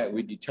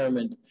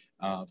determined,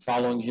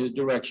 following his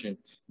direction,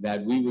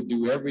 that we would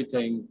do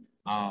everything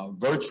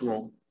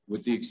virtual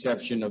with the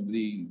exception of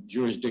the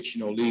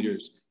jurisdictional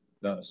leaders,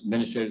 the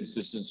administrative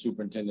assistants,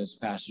 superintendents,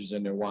 pastors,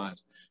 and their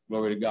wives,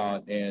 glory to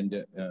God,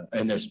 and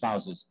their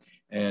spouses.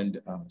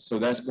 And so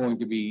that's going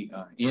to be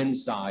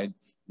inside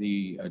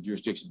the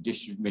jurisdiction,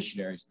 district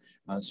missionaries.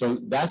 So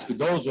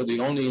those are the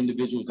only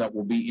individuals that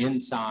will be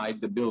inside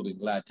the building,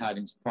 Glad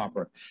Tidings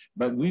proper.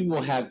 But we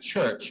will have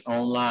church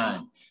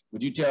online.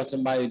 Would you tell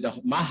somebody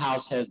my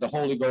house has the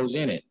Holy Ghost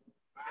in it?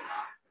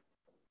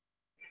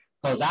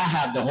 Because I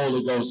have the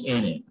Holy Ghost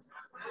in it.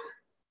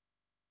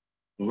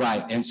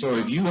 Right. And so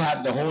if you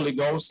have the Holy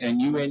Ghost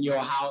and you in your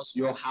house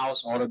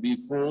ought to be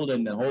full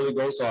and the Holy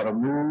Ghost ought to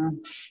move,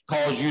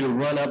 cause you to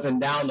run up and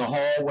down the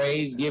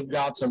hallways, give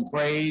God some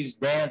praise,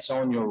 dance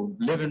on your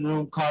living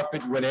room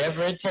carpet,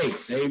 whatever it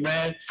takes.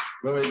 Amen.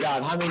 Glory to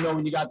God. How many know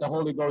when you got the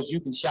Holy Ghost,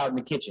 you can shout in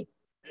the kitchen?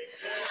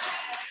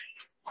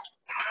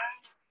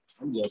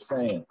 I'm just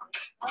saying.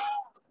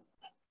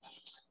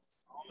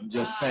 I'm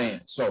just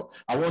saying. So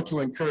I want to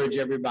encourage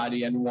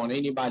everybody and want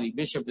anybody,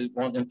 Bishop,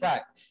 in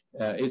fact,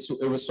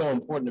 it was so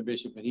important to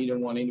Bishop, and he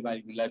didn't want anybody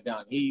to be let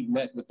down. He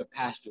met with the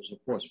pastors, of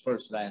course,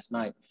 first last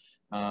night.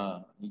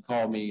 He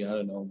called me, I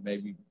don't know,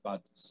 maybe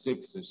about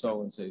 6 or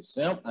so, and said,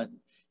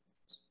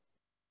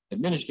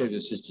 Administrative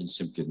Assistant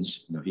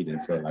Simpkins. No, he didn't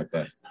say it like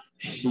that.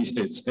 He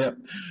said,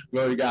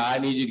 glory to God, I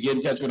need you to get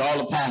in touch with all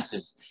the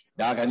pastors.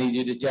 Doc, I need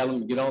you to tell them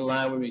to get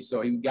online with me.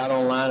 So he got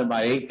online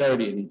about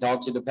 8:30 and he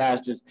talked to the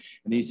pastors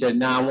and he said,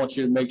 now I want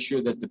you to make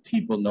sure that the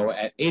people know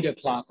at 8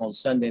 o'clock on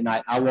Sunday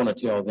night, I want to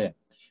tell them.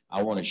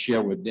 I want to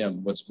share with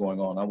them what's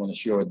going on. I want to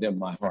share with them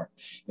my heart.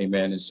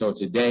 Amen. And so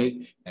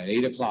today at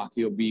 8 o'clock,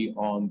 he'll be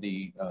on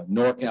the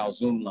NorCal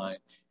Zoom line.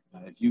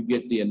 If you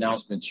get the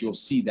announcements, you'll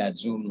see that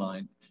Zoom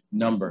line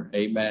number.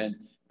 Amen.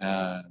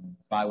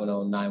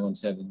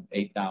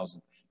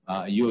 510-917-8000.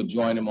 You'll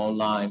join them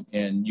online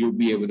and you'll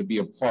be able to be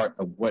a part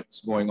of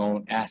what's going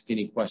on. Ask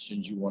any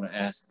questions you want to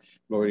ask.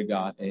 Glory to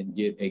God, and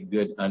get a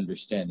good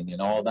understanding. And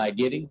all thy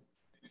getting,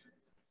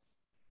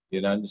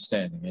 get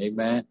understanding.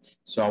 Amen.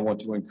 So I want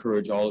to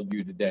encourage all of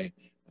you today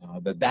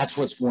But that's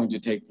what's going to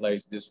take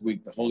place this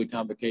week. The Holy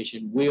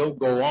Convocation will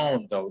go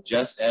on, though,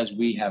 just as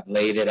we have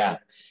laid it out.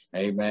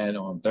 Amen.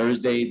 On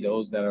Thursday,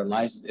 those that are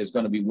licensed, it's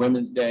going to be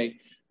Women's Day.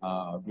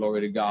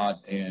 Glory to God.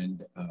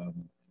 And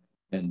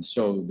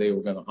so they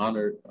were going to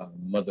honor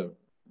Mother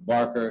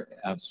Barker,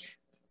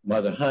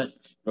 Mother Hunt.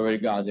 Glory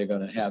to God. They're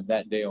going to have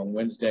that day on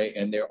Wednesday.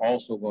 And they're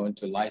also going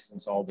to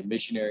license all the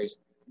missionaries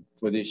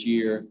for this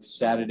year.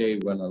 Saturday,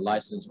 we're going to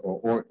license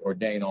or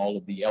ordain all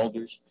of the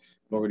elders.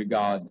 Glory to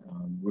God.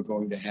 We're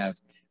going to have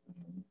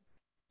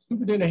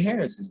Superintendent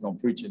Harris is going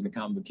to preach in the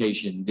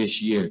convocation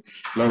this year.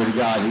 Glory to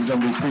God. He's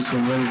going to be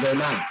preaching Wednesday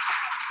night.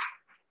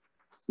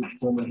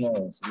 Superintendent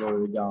Harris,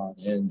 glory to God.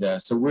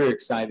 And so we're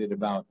excited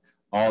about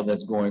all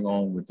that's going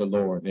on with the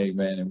Lord.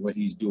 Amen. And what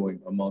he's doing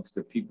amongst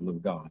the people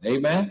of God.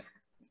 Amen.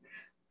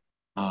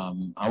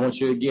 I want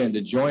you again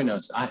to join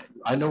us.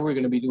 I know we're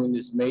going to be doing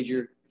this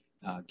major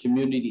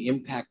community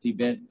impact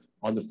event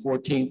on the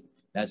 14th.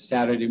 That's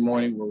Saturday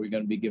morning, where we're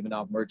going to be giving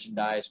out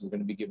merchandise. We're going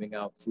to be giving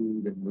out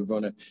food, and we're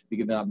going to be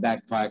giving out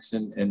backpacks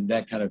and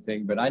that kind of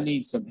thing. But I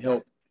need some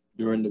help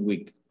during the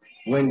week.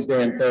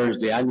 Wednesday and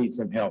Thursday, I need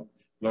some help.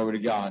 Glory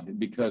to God,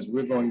 because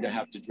we're going to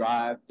have to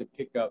drive to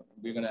pick up.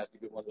 We're going to have to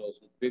get one of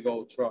those big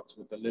old trucks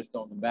with the lift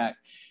on the back.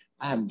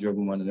 I haven't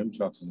driven one of them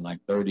trucks in like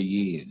 30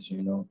 years,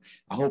 you know.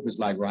 I hope it's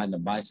like riding a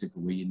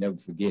bicycle where you never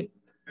forget.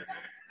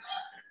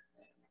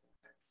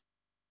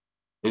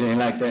 It ain't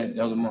like that,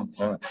 Elder Moore.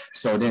 All right.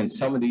 So then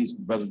some of these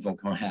brothers gonna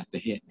come have to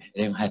hit.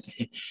 They're gonna have to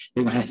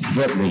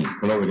help me.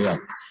 Glory to God.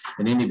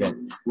 In any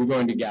event, we're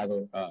going to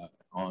gather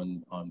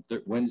on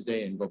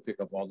Wednesday and go pick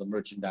up all the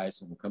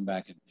merchandise, and we'll come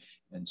back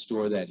and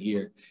store that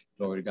here.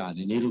 Glory to God.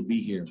 And it'll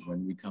be here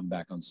when we come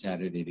back on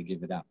Saturday to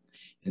give it out.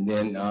 And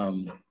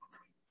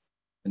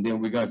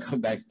then we're going to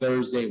come back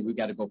Thursday. We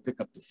got to go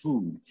pick up the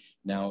food.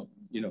 Now,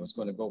 you know, it's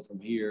going to go from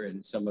here,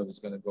 and some of it's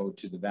going to go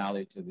to the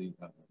valley, to the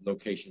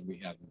location we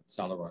have in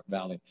Solid Rock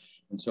Valley.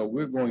 And so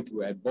we're going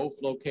to, at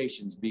both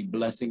locations, be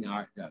blessing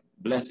our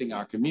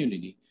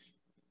community,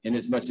 in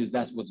as much as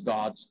that's what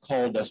God's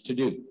called us to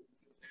do.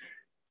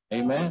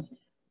 Amen.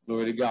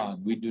 Glory to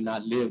God. We do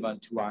not live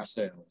unto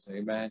ourselves.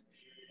 Amen.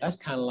 That's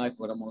kind of like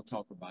what I'm going to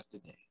talk about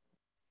today.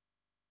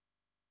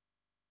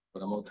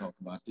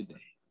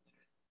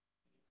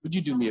 Would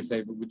you do me a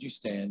favor? Would you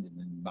stand and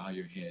then bow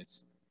your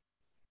heads?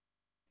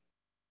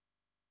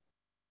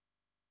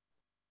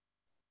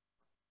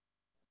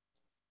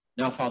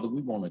 Now, Father,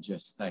 we want to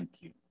just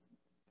thank you.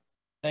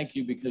 Thank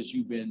you because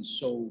you've been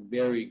so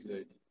very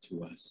good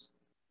to us.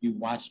 You've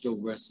watched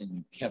over us and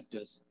you kept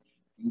us.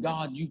 And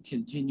God, you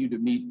continue to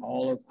meet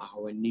all of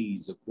our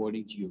needs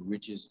according to your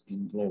riches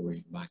in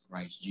glory by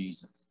Christ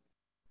Jesus.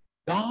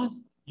 God,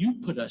 you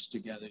put us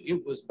together.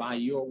 It was by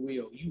your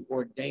will. You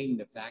ordained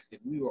the fact that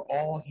we were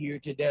all here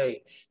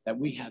today, that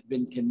we have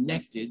been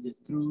connected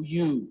through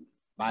you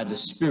by the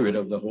Spirit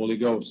of the Holy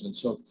Ghost. And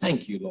so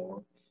thank you,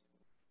 Lord.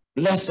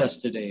 Bless us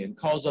today and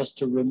cause us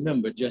to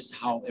remember just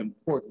how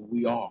important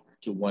we are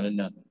to one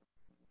another.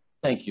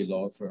 Thank you,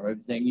 Lord, for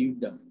everything you've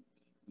done.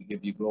 We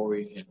give you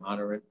glory and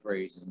honor and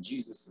praise in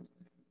Jesus' name.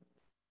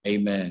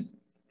 Amen.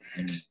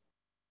 Amen.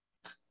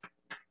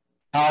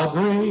 How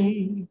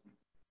great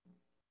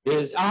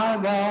is our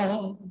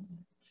God?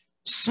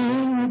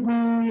 Sing with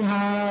me,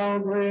 how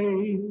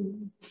great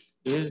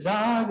is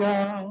our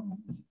God?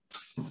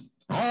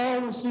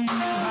 All will sing,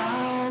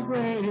 how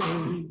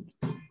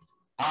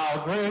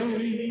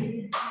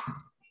great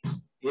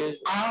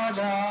is our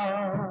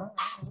God?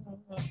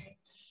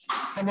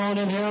 Come on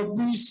and help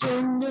me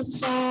sing this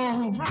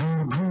song.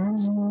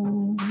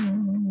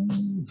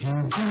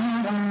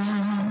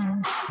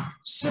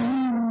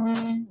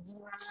 Sing.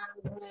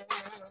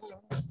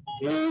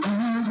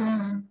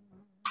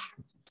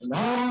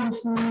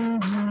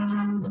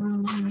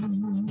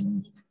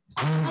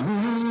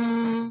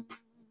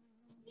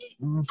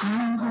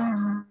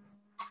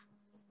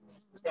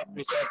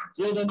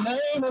 To the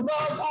name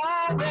above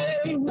all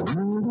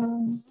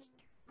names.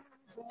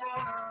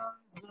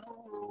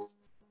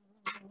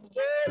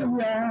 The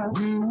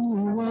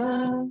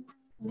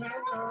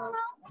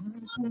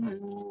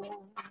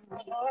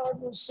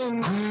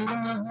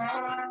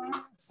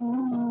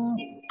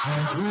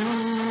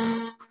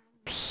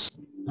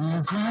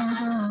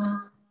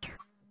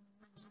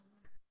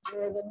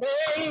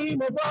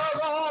name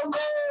above all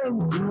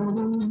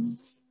names.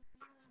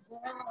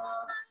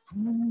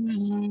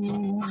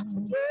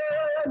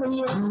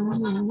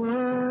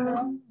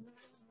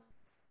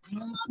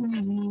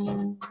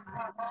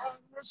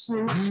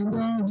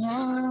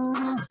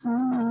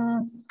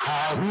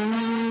 How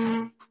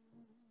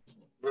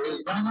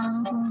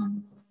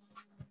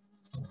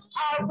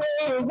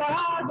great is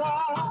our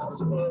God?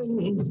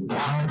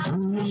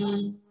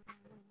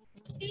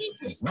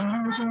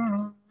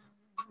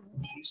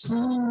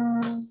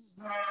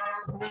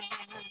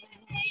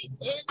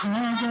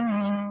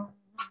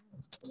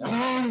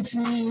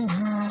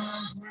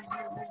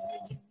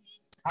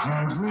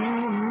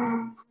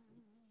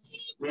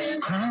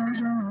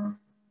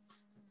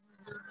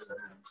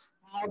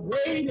 How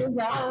great is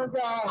our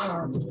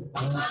God?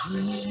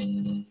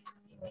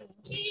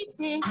 We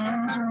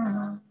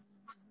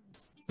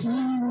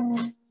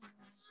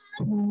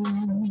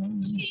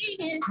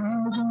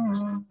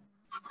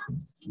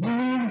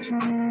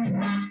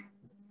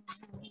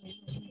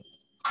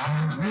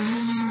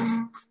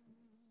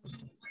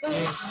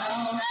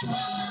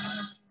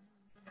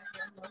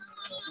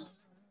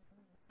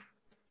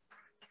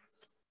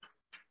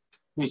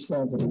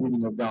stand for the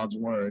reading of God's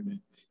word.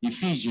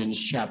 Ephesians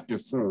chapter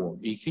 4.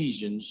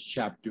 Ephesians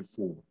chapter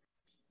 4.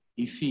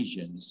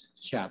 Ephesians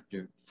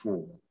chapter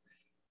 4.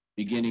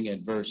 Beginning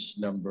at verse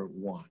number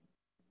 1.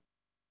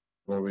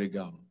 Glory to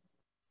God.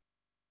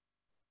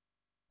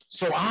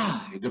 So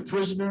I, the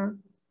prisoner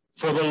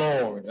for the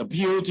Lord,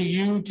 appeal to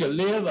you to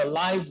live a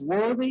life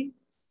worthy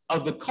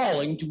of the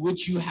calling to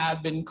which you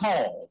have been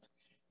called.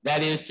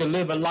 That is, to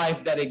live a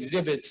life that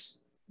exhibits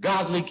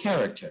godly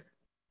character,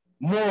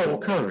 moral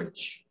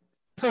courage,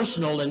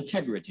 personal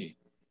integrity,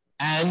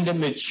 and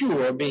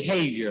mature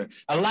behavior.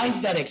 A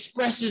life that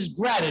expresses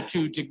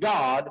gratitude to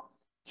God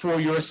for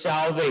your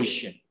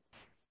salvation.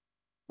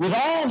 With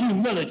all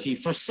humility,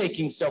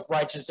 forsaking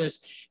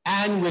self-righteousness,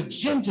 and with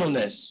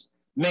gentleness,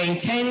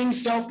 maintaining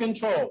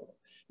self-control,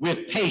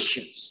 with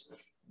patience,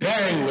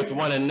 bearing with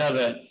one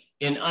another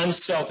in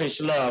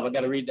unselfish love. I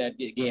got to read that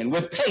again.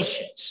 With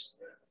patience,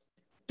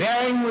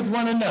 bearing with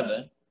one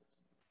another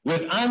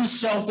with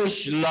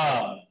unselfish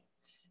love.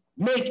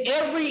 Make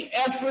every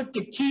effort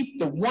to keep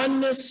the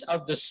oneness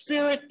of the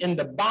Spirit in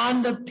the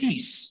bond of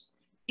peace,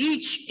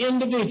 each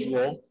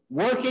individual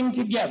working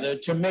together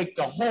to make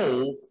the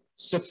whole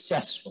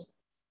successful.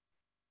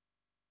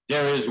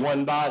 There is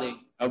one body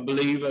of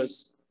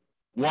believers,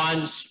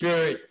 one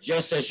Spirit,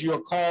 just as you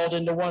are called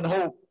into one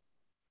hope.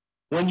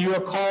 When you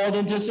are called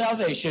into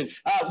salvation,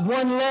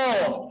 one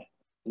Lord,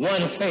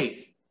 one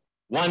faith,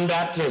 one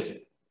baptism,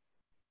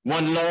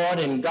 one Lord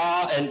and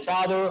God and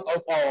Father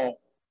of all,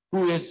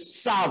 who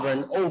is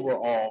sovereign over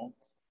all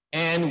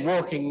and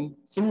working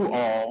through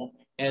all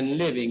and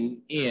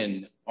living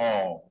in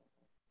all.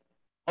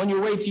 On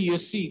your way to your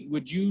seat,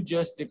 would you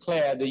just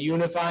declare the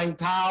unifying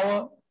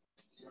power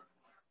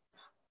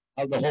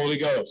of the Holy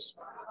Ghost?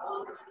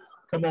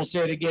 Come on, say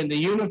it again. The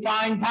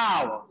unifying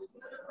power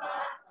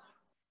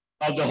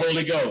of the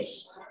Holy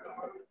Ghost.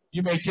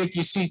 You may take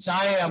your seats.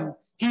 I am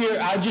here.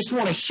 I just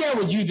want to share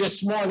with you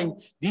this morning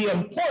the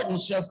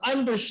importance of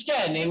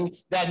understanding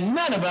that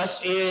none of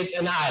us is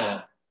an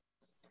island,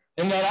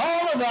 and that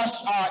all of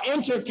us are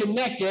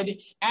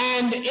interconnected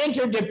and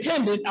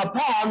interdependent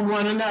upon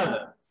one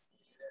another.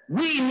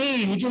 We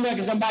need, would you look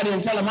at somebody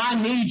and tell them, I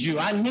need you,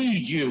 I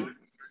need you.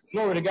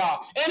 Glory to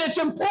God. And it's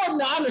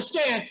important to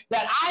understand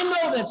that I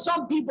know that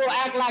some people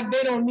act like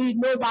they don't need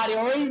nobody,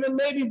 or even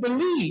maybe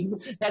believe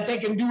that they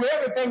can do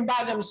everything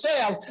by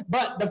themselves.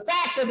 But the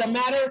fact of the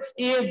matter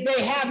is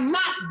they have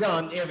not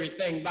done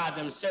everything by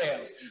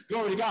themselves.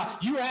 Glory to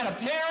God. You had a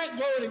parent,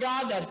 glory to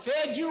God, that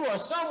fed you, or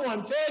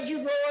someone fed you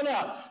growing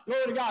up.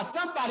 Glory to God.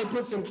 Somebody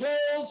put some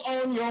clothes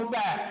on your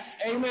back.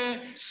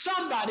 Amen.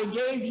 Somebody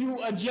gave you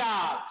a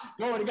job.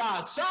 Glory to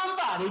God.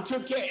 Somebody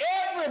took care.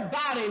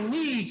 Everybody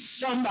needs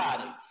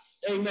somebody.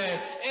 Amen.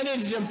 And it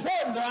is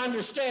important to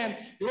understand,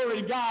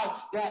 glory to God,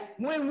 that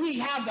when we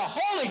have the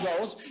Holy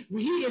Ghost,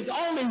 he is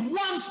only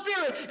one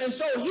Spirit, and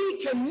so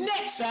he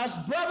connects us,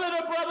 brother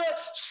to brother,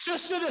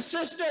 sister to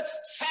sister,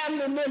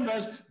 family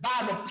members,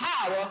 by the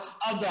power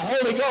of the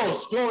Holy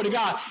Ghost. Glory to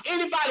God.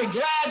 Anybody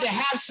glad to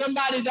have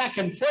somebody that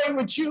can pray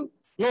with you?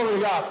 Glory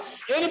to God.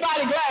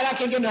 Anybody glad? I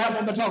can't get no help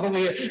on the talk over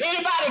here.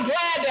 Anybody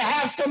glad to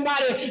have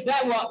somebody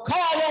that will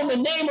call on the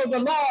name of the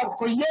Lord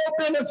for your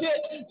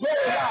benefit? Glory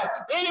to God.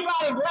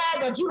 Anybody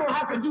glad that you don't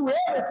have to do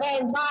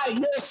everything by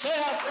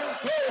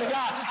yourself? Glory to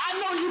God. I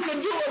know you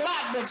can do a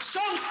lot, but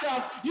some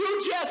stuff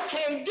you just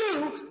can't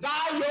do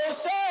by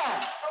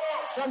yourself.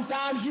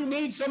 Sometimes you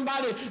need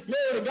somebody,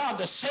 glory to God,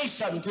 to say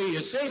something to you,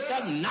 say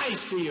something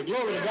nice to you.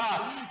 Glory to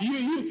God.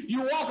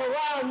 You walk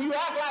around, you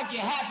act like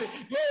you're happy.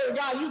 Glory to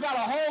God. You got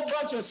a whole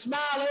bunch of smile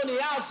on the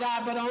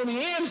outside, but on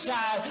the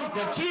inside,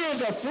 the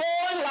tears are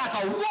flowing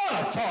like a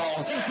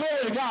waterfall.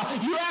 Glory to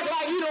God. You act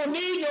like you don't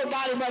need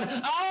nobody,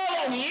 but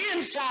all on the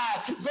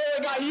inside, glory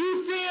to God,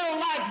 you feel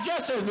like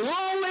just as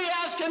lonely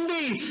as can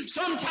be.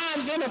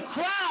 Sometimes in a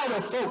crowd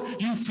of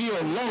folk, you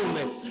feel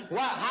lonely.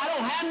 Well, I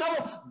don't have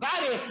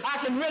nobody I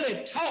can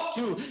really talk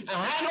to. I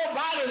have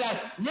nobody that's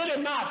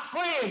really my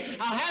friend.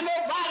 I have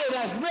nobody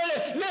that's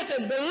really,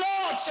 listen, the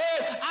Lord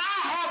said,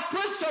 I have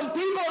put some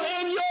people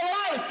in your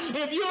life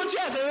if you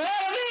just let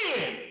them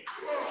in.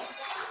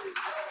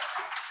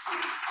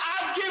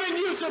 I've given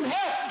you some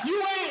help.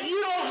 You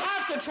don't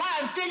have to try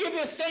and figure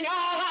this thing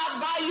all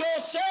out by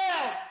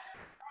yourself.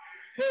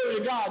 Glory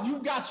to God.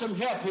 You've got some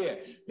help here.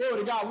 Glory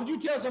to God. Would you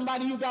tell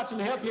somebody you got some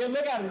help here?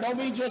 Look at them. Don't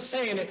be just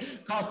saying it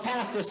because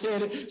Pastor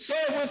said it. Say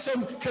it with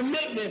some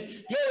commitment.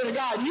 Glory to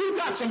God. You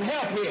got some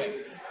help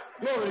here.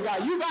 Glory to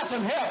God. You got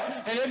some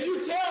help. And if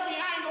you tell me,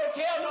 I ain't going to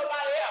tell nobody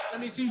else. Let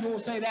me see who will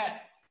say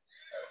that.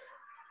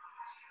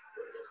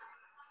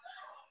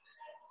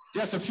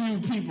 Just a few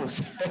people.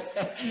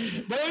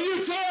 But if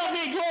you tell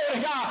me, glory to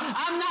God,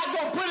 I'm not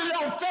going to put it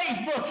on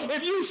Facebook.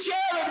 If you share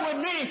it with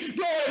me,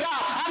 glory to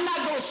God, I'm not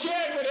going to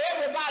share it with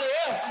everybody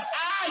else.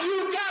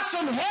 You got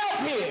some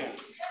help here.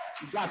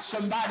 You got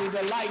somebody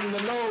to lighten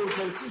the load,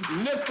 to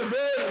lift the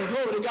burden,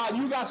 glory to God.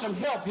 You got some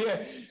help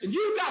here. And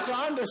you got to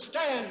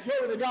understand,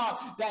 glory to God,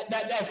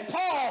 that as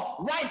Paul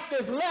writes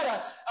this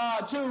letter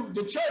to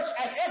the church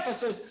at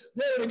Ephesus,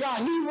 glory to God,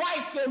 he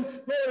writes them,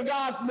 glory to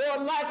God,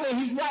 more likely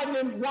he's writing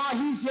them while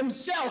he's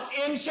himself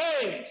in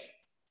chains.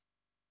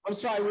 I'm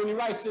sorry, when he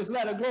writes this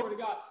letter, glory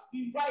to God,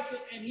 he writes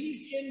it and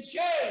he's in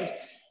chains.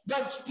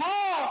 But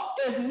Paul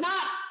is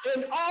not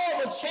in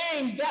all the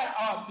chains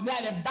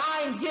that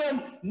bind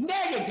him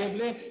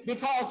negatively,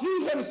 because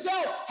he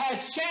himself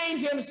has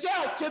chained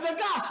himself to the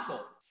gospel.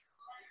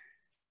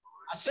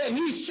 I said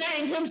he's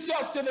chained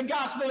himself to the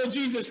gospel of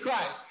Jesus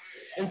Christ.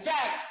 In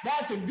fact,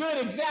 that's a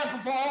good example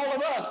for all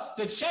of us,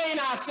 to chain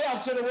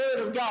ourselves to the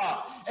word of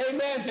God.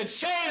 Amen. To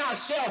chain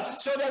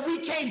ourselves so that we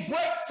can't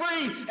break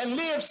free and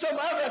live some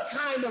other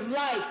kind of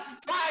life.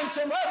 Find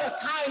some other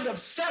kind of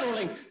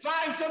settling.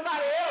 Find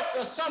somebody else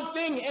or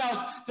something else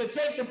to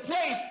take the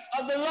place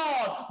of the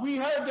Lord. We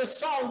heard this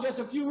song just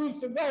a few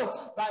weeks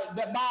ago by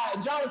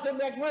Jonathan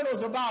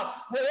McReynolds about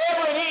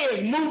whatever it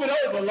is, move it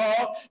over,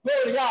 Lord.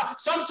 Glory to God.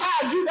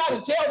 Sometimes you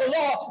got to tell the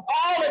Lord,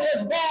 all of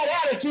this bad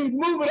attitude,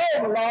 move it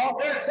over, Lord.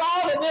 So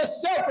all of this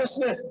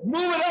selfishness,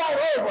 move it all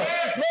over.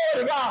 Glory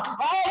to God.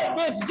 All of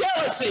this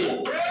jealousy.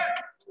 Glory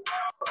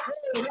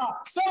to God.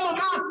 Some of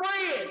my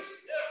friends,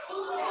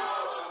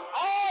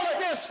 all of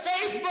this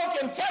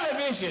Facebook and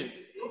television.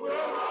 Glory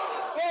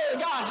to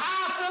God.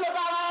 How I feel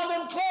about all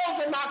them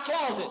clothes in my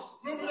closet.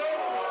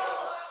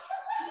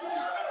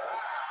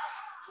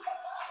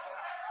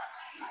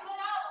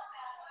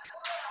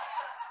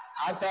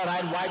 I thought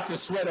I'd wipe the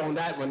sweat on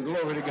that one.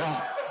 Glory to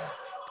God.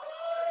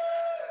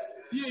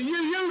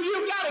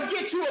 You got to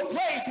get to a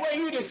place where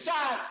you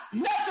decide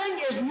nothing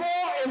is more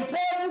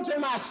important to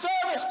my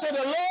service to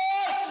the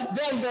Lord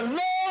than the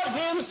Lord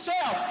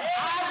himself.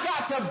 I've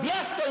got to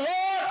bless the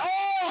Lord,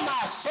 all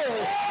my soul,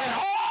 and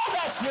all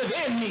that's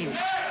within me.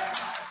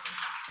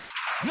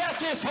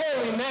 Bless his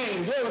holy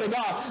name. Glory to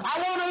God.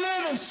 I want to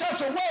live in such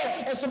a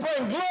way as to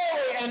bring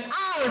glory and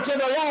honor to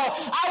the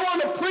Lord. I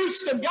want to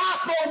preach the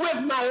gospel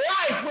with my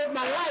life, with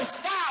my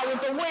lifestyle,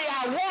 with the way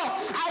I walk.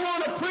 I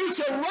want to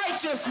preach a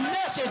righteous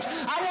message.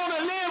 I want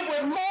to live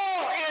with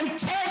more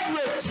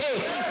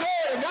integrity.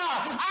 Glory to God.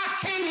 I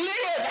can't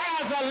live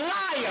as a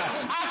liar.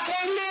 I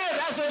can't live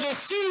as a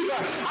deceiver.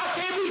 I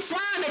can't be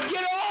trying to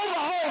get over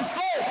home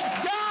folk.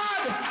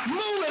 God,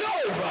 move it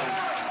over.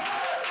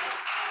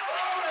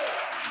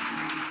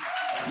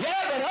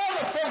 Yeah, but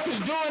other folk is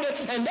doing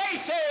it, and they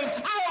say,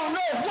 I don't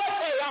know what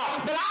they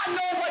are, but I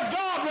know what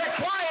God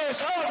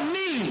requires of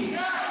me.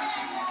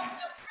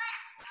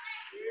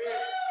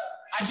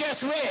 I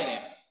just read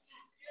it.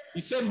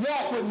 He said,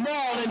 walk with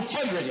moral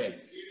integrity.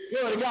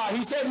 Glory to God.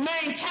 He said,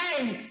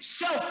 maintain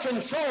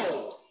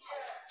self-control.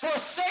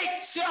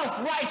 Forsake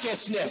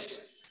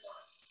self-righteousness.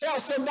 Tell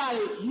somebody,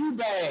 you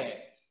bad,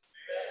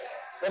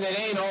 but it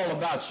ain't all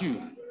about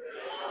you.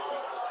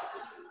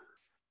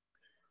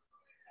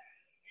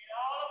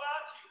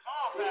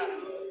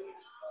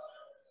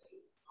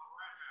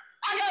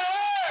 I gotta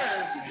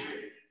learn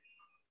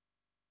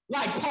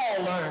like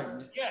Paul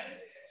learned.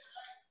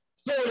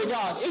 Glory to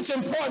God. It's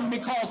important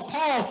because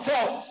Paul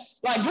felt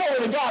like,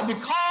 glory to God,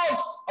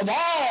 because of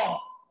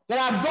all that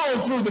I've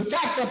gone through, the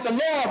fact that the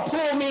Lord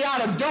pulled me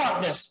out of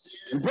darkness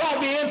and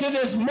brought me into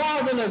this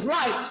marvelous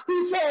light.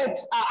 He said,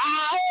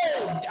 I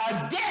owe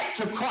a debt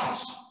to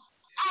Christ.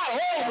 I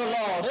owe the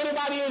Lord.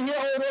 Anybody in here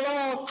owe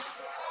the Lord?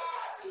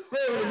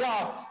 Glory to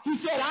God. He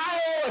said, I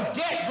owe a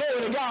debt,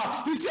 glory to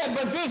God. He said,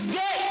 but this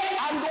debt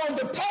I'm going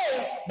to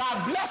pay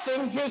by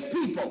blessing his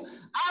people.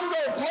 I'm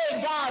going to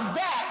pay God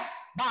back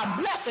by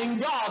blessing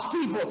God's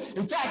people.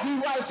 In fact, he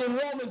writes in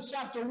Romans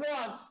chapter 1,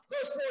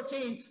 verse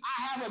 14,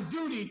 I have a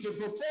duty to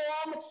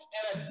perform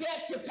and a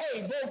debt to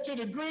pay, both to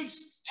the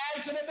Greeks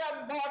and to the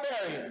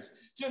barbarians,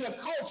 to the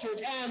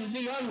cultured and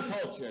the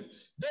uncultured,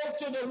 both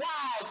to the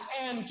wise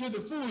and to the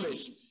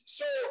foolish.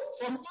 So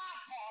from my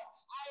part,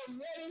 I am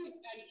ready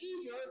and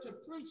eager to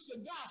preach the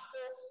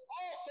gospel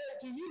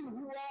also to you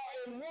who are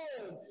in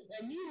Rome,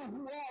 and you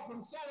who are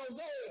from San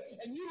Jose,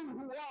 and you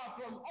who are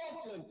from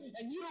Oakland,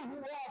 and you who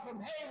are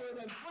from Hayward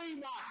and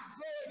Fremont,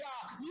 glory to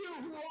God, you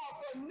who are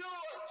from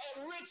Newark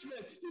and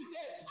Richmond. He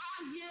said,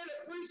 I'm here to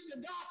preach the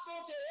gospel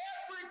to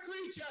every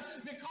creature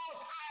because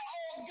I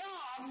owe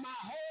God my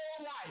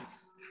whole life.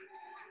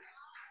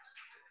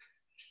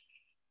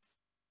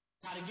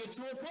 Got to get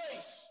to a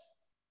place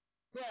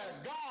where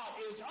God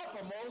is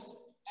uppermost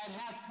and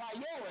has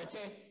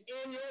priority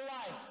in your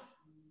life.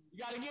 You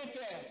got to get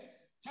there.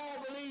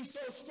 Paul believed so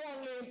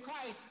strongly in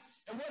Christ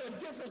and what a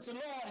difference the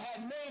Lord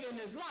had made in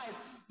his life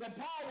that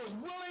Paul was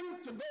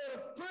willing to go to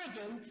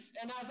prison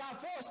and, as I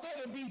first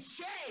stated, be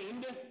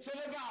chained to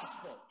the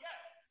gospel.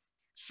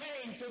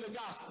 Chained to the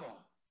gospel.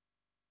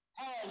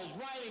 Paul is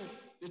writing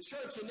the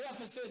church in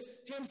Ephesus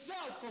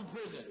himself from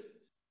prison.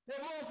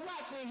 But most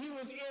likely he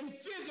was in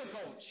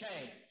physical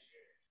change.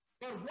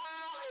 But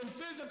while in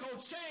physical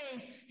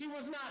change, he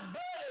was not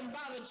burdened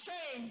by the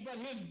change, but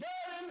his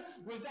burden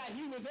was that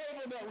he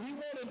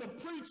wanted to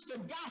preach the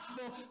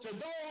gospel to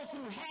those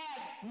who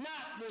had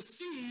not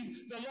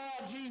received the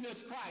Lord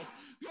Jesus Christ.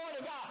 Glory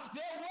to God.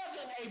 There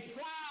wasn't a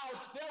proud,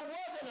 there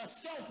wasn't a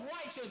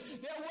self-righteous,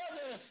 there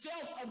wasn't a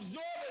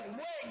self-absorbent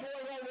way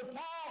going on with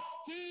Paul.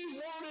 He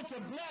wanted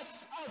to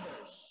bless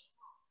others.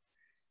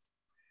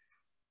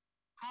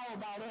 How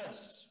about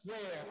us? Where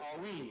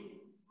are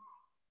we?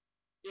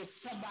 If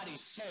somebody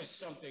says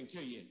something to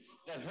you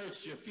that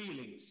hurts your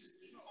feelings,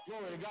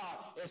 glory to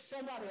God, if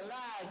somebody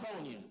lies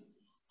on you,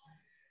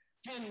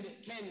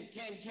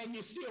 can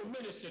you still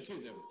minister to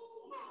them?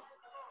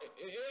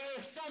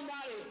 If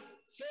somebody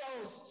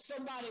tells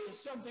somebody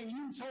something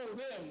you told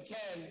them,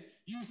 can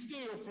you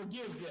still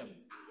forgive them?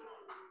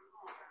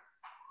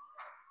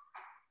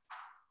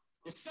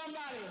 If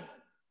somebody,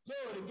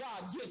 glory to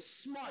God,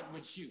 gets smart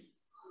with you,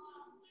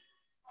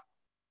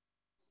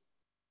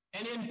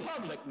 and in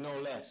public, no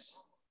less,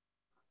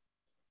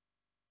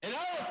 and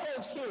other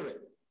folks hear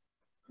it,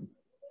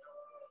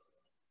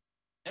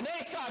 and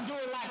they start doing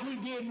like we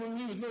did when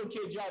we was little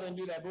kids. Y'all didn't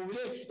do that, but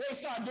they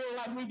start doing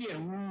like we did.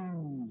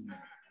 Ooh.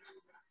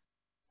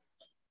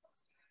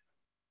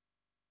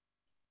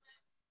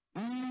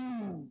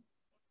 Ooh.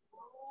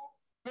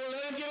 Don't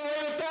let him get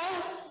away with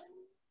that.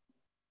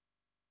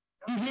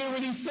 You hear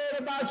what he said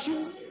about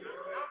you?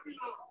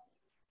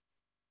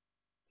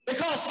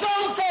 Because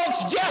some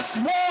folks just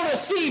want to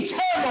see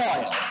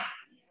turmoil.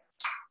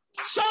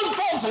 Some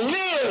folks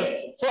live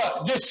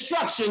for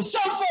destruction.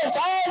 Some folks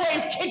are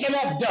always kicking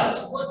up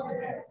dust.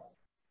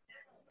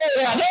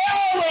 Yeah, they're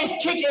always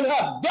kicking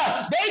up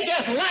dust. They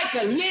just like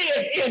to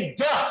live in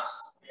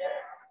dust.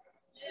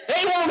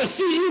 They want to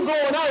see you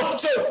going on.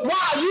 So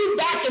while you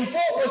back and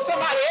forth with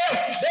somebody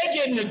else, they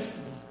getting the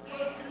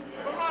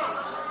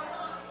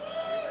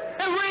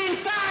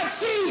ringside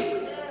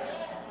seat.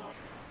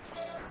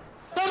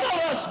 Some of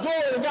us,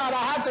 glory to God,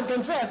 I have to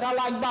confess, I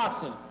like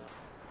boxing.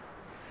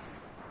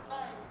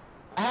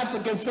 I have to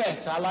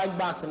confess, I like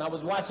boxing. I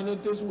was watching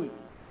it this week.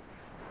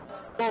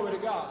 Glory to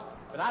God.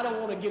 But I don't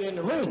want to get in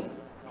the ring.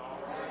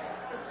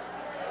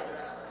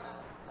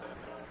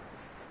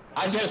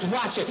 I just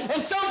watch it.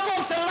 And some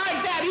folks are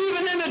like that,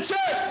 even in the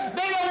church.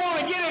 They don't want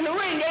to get in the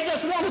ring. They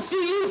just want to see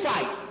you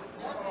fight.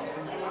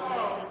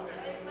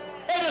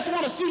 They just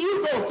want to see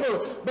you go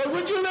through. But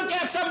would you look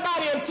at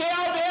somebody and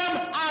tell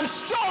them, I'm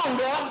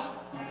stronger,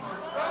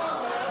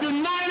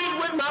 united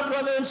with my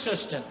brother and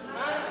sister.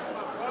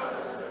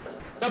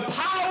 The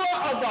power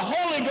of the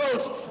Holy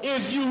Ghost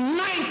is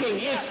uniting.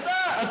 It's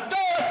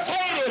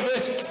authoritative.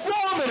 It's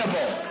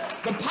formidable.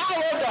 The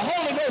power of the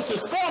Holy Ghost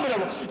is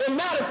formidable. As a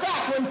matter of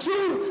fact, when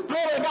two,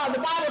 glory to God, the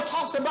Bible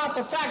talks about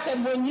the fact that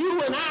when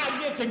you and I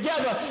get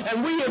together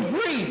and we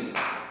agree,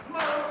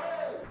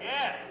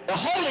 the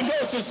Holy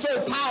Ghost is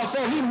so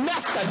powerful, he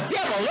messed the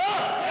devil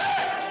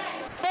up.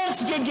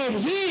 Folks can get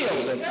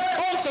healed, and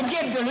folks will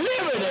get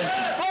delivered,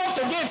 and folks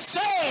will get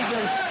saved,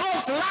 and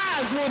folks'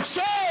 lives will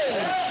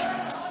change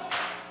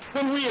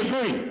when we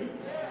agree.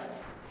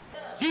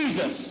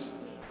 Jesus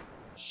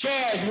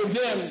shares with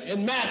them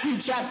in Matthew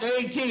chapter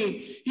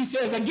 18. He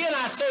says, again,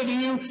 I say to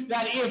you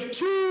that if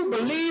two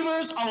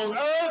believers on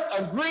earth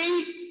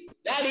agree,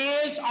 that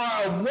is,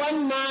 are of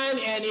one mind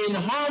and in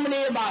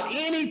harmony about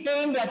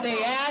anything that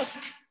they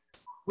ask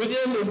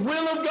within the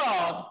will of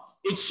God,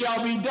 it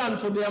shall be done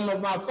for them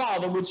of my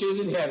Father which is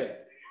in heaven.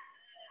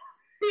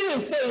 He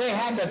didn't say they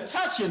had to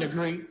touch and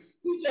agree.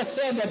 He just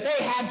said that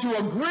they had to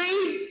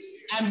agree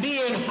and be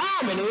in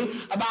harmony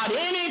about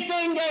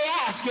anything they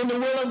ask in the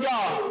will of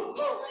God.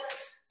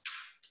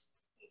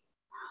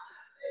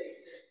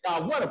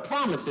 God, what a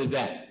promise is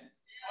that?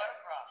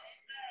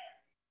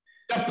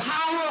 The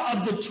power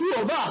of the two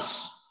of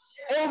us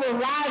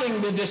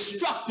overriding the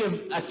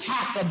destructive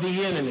attack of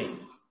the enemy.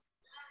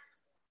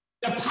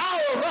 The power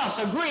of us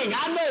agreeing.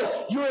 I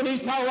know you're in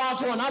East Palo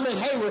Alto and I'm in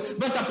Hayward,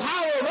 but the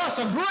power of us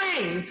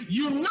agreeing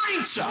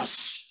unites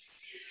us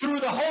through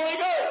the Holy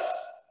Ghost.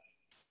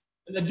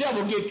 And the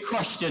devil gets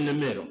crushed in the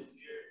middle.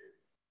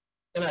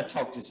 Can I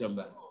talk to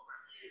somebody?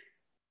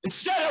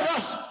 Instead of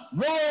us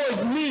woe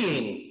is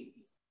me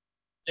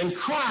and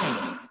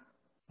crying,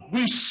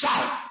 we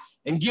shout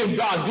and give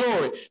God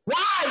glory.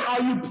 Why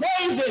are you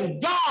praising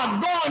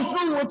God going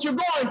through what you're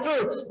going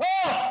through?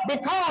 Oh,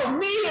 because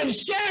me and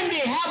Shandy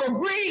have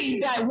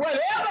agreed that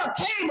whatever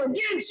came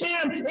against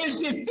him is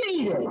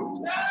defeated.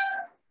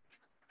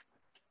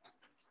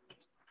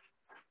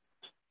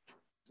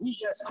 We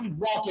just keep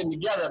walking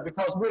together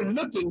because we're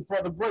looking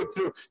for the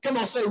breakthrough. Come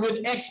on, say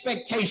with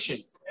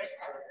expectation.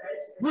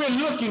 We're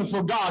looking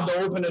for God to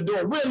open the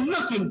door. We're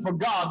looking for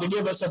God to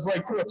give us a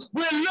breakthrough.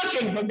 We're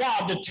looking for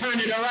God to turn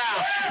it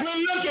around.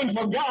 We're looking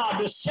for God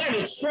to set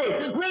it straight.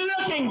 We're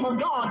looking for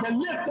God to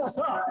lift us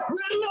up.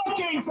 We're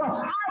looking for,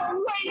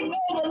 I'm waiting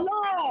on the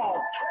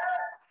Lord.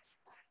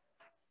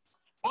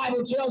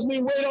 Bible tells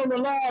me wait on the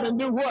Lord and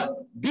do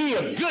what? Be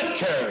of good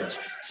courage.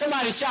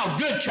 Somebody shout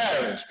good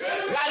courage.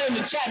 Right in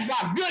the chat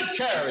box, good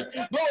courage.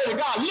 Glory to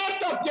God.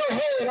 Lift up your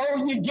head,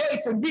 O ye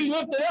gates, and be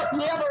lifted up,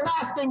 ye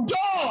everlasting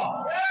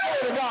door. Glory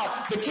to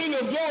God. The King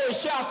of glory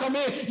shall come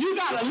in. You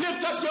got to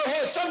lift up your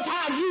head.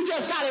 Sometimes you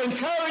just got to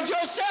encourage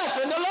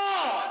yourself in the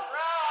Lord.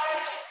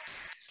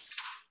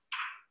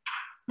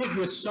 Get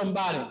with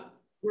somebody.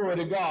 Glory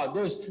to God.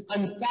 There's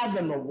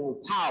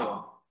unfathomable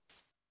power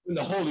when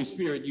the Holy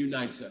Spirit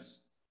unites us.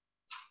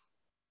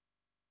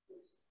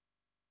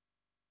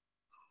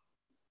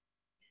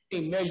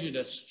 They measure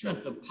the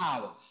strength of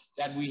power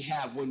that we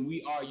have when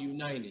we are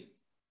united.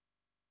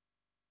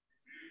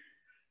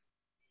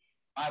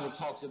 The Bible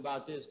talks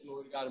about this,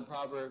 glory to God, in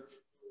Proverbs,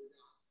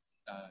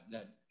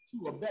 that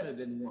two are better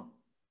than one.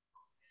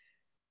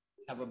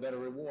 Have a better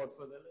reward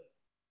for their labor.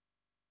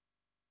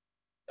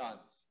 God.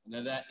 And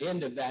at that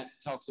end of that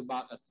talks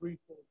about a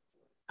threefold,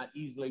 not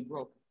easily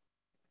broken.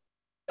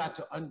 Got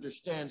to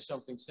understand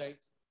something,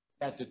 saints,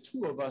 that the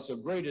two of us are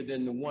greater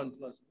than the 1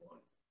 plus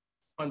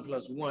 1. 1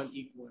 plus 1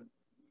 equals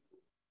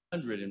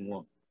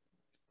 101.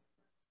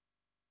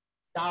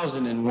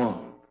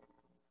 1,001.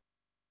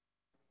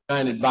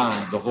 United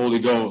by the Holy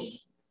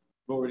Ghost.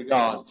 Glory to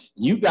God.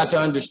 You got to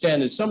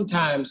understand that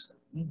sometimes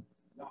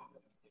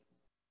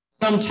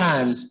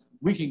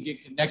we can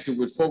get connected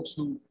with folks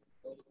who,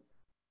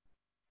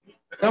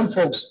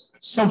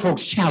 some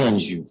folks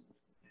challenge you.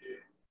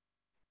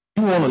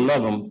 You want to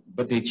love them,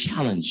 but they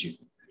challenge you.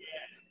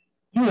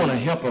 You want to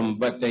help them,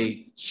 but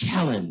they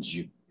challenge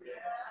you.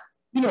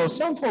 You know,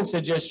 some folks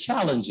are just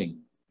challenging.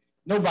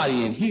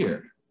 Nobody in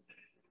here.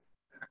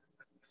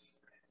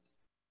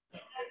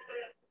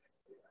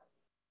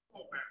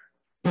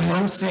 But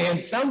I'm saying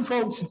some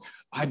folks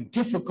are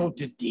difficult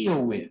to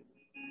deal with.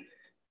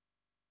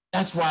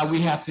 That's why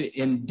we have to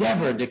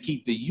endeavor to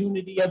keep the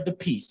unity of the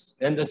peace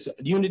and the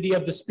unity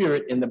of the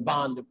spirit in the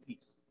bond of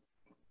peace.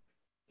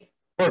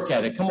 Work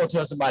at it. Come on,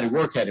 tell somebody,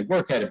 work at it,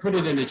 work at it. Put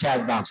it in the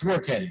chat box,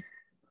 work at it.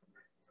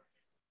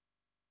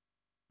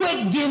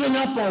 Quit giving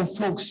up on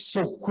folks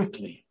so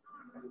quickly.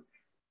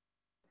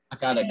 I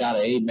got an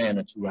amen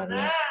or two out of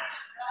that.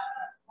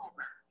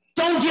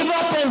 Don't give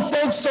up on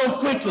folks so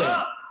quickly.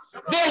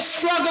 They're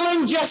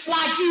struggling just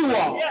like you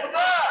are.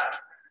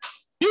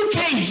 You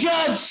can't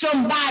judge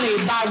somebody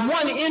by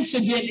one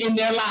incident in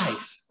their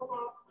life.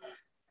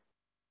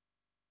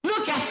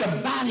 Look at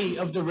the body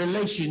of the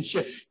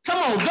relationship. Come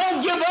on,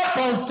 don't give up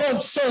on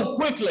folks so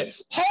quickly.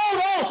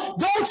 Hold on.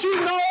 Don't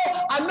you know?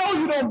 I know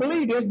you don't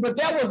believe this, but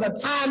there was a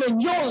time in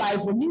your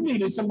life when you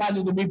needed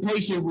somebody to be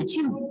patient with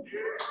you.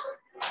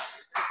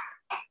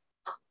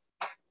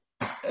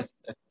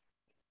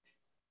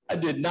 I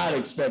did not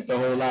expect a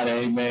whole lot of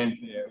amen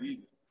there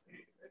either.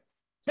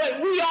 But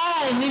we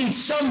all need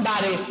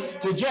somebody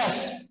to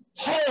just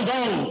hold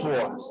on for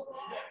us.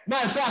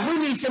 Matter of fact, we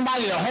need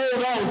somebody to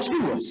hold on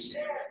to us.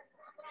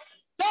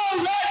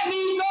 Don't let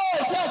me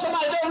go. Tell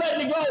somebody, don't let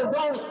me go.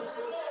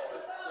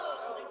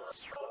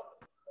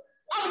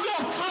 I'm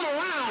going to come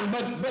around,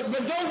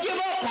 but don't give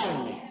up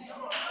on me.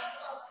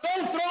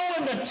 Don't throw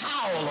in the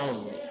towel on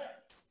me.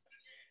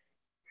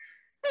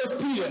 1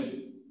 Peter,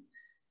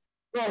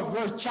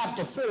 verse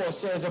chapter 4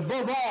 says,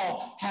 above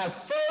all, have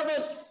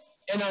fervent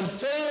and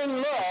unfailing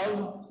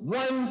love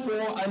one for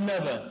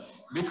another,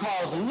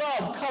 because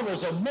love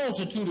covers a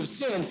multitude of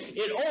sin.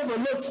 It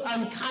overlooks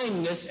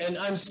unkindness and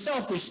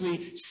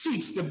unselfishly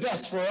seeks the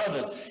best for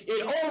others.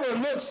 It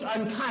overlooks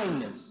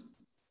unkindness.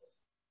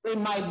 They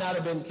might not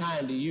have been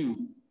kind to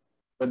you,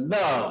 but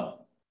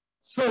love,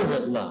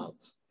 fervent love,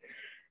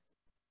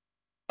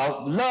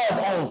 love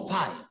on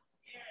fire,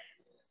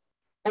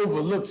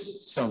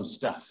 overlooks some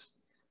stuff.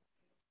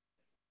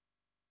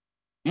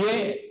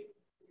 Yeah.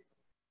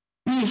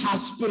 Be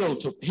hospitable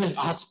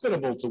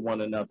to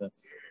one another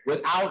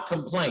without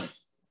complaint.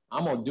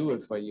 I'm going to do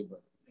it for you,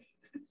 brother.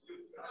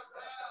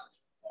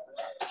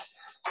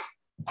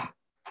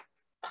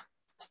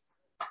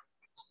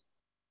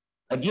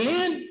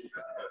 Again?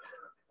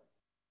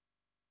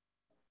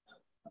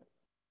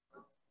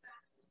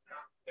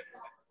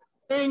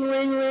 Ring,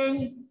 ring,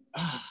 ring.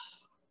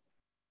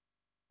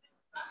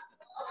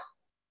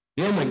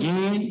 Them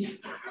again.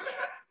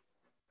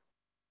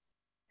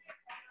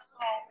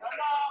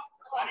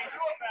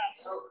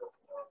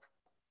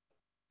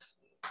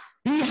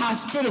 Be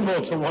hospitable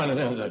to one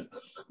another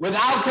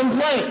without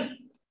complaint,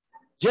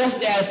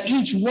 just as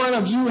each one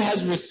of you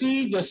has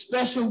received a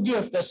special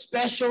gift, a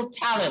special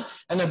talent,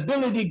 an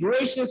ability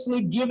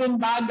graciously given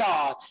by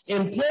God.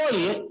 Employ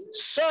it,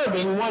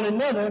 serving one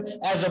another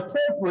as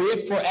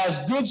appropriate for as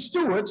good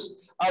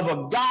stewards of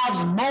a God's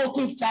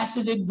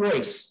multifaceted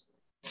grace,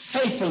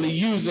 faithfully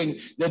using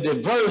the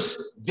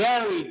diverse,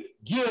 varied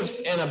gifts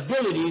and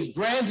abilities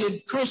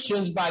granted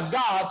Christians by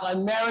God's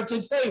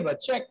unmerited favor.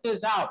 Check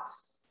this out.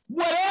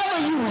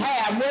 Whatever you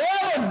have,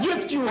 whatever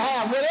gift you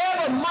have,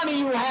 whatever money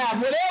you have,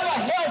 whatever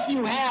health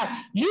you have,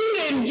 you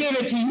didn't give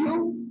it to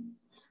you.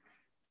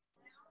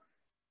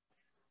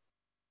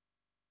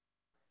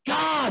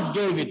 God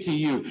gave it to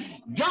you.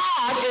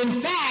 God, in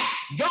fact,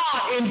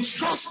 God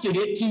entrusted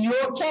it to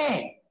your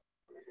care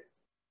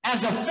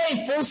as a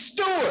faithful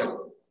steward.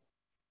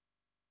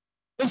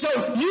 And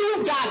so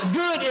you've got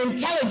good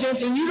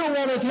intelligence and you don't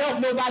want to help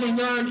nobody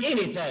learn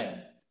anything.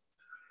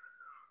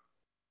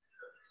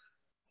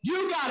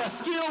 You got a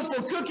skill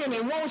for cooking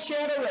and won't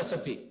share the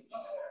recipe.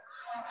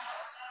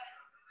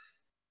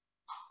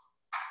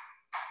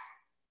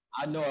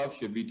 I know I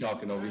should be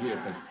talking over here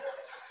because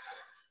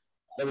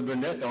Brother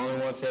Burnett, the only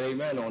one said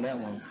amen on that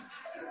one.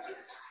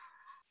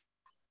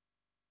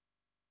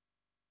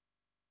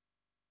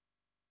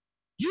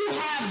 You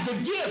have the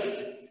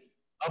gift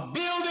of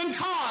building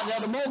cars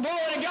that are more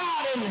glory to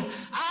God, and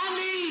I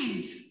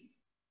need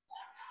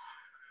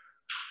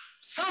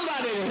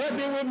somebody to help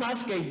me with my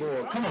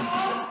skateboard. Come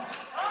on.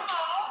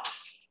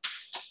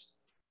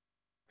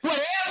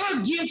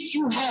 Whatever gift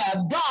you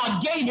have,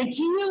 God gave it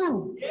to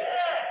you.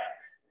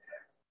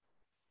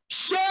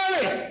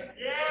 Share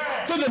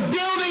it to the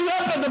building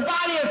up of the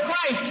body of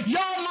Christ.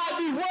 Y'all might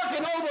be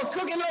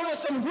cooking over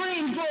some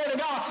greens, glory to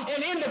God,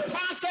 and in the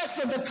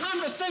process of the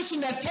conversation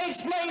that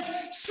takes place,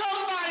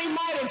 somebody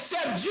might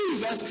accept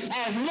Jesus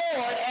as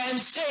Lord and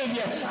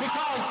Savior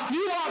because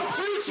you are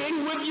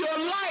preaching with your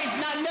life,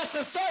 not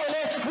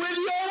necessarily with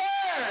your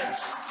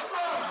words.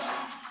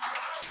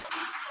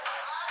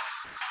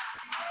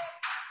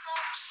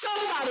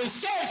 Somebody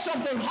said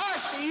something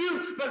harsh to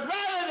you, but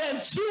rather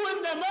than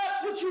chewing them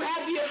up, which you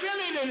had the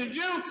ability to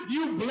do,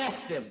 you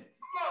blessed them.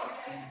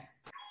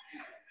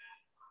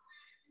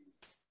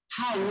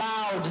 How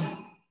loud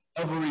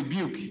of a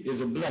rebuke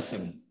is a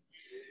blessing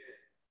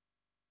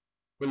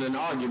when an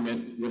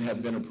argument would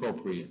have been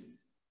appropriate?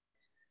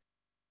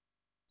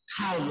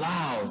 How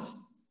loud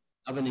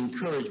of an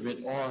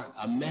encouragement or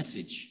a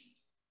message?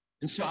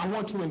 And so I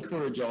want to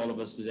encourage all of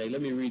us today.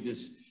 Let me read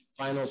this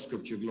final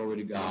scripture, glory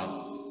to God.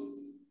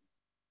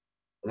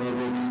 I want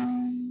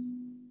to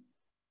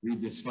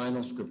read this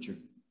final scripture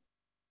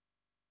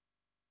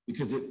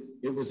because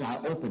it was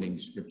our opening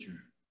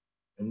scripture.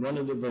 And one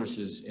of the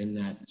verses in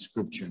that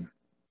scripture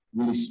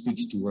really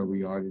speaks to where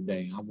we are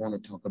today. I want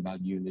to talk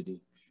about unity.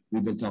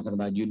 We've been talking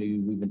about unity.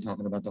 We've been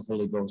talking about the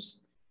Holy Ghost.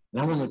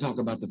 And I want to talk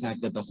about the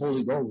fact that the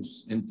Holy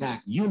Ghost, in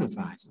fact,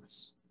 unifies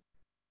us.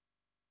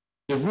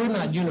 If we're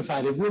not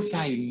unified, if we're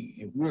fighting,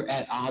 if we're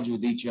at odds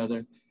with each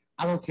other,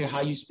 I don't care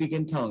how you speak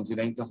in tongues, it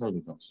ain't the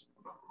Holy Ghost.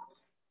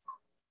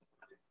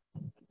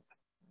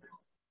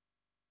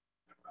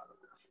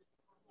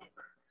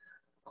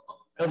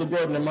 Elder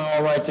Gordon, am I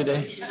all right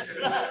today? Yes,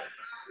 sir.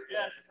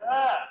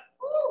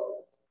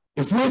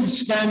 If we're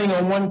standing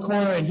on one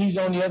corner and he's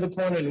on the other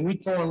corner and we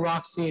throwing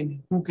rocks,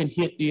 seeing who can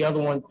hit the other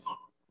one,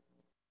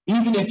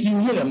 even if you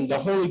hit him, the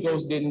Holy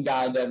Ghost didn't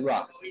guide that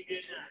rock.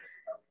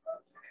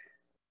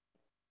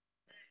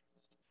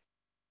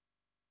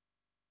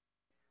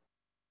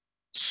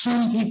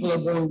 Some people are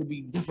going to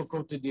be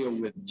difficult to deal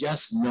with.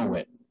 Just know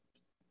it.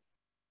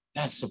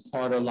 That's a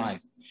part of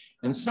life.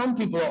 And some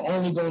people are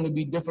only going to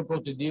be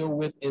difficult to deal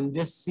with in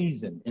this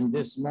season, in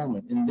this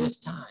moment, in this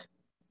time.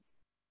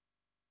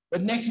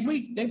 But next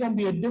week, they're going to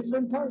be a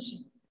different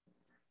person.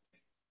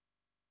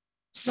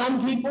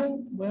 Some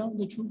people, well,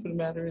 the truth of the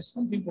matter is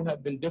some people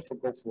have been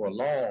difficult for a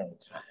long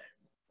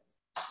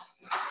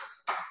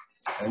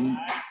time.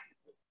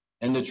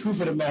 And the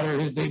truth of the matter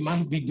is they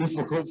might be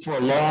difficult for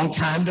a long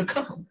time to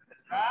come.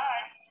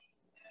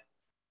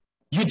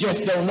 You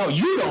just don't know.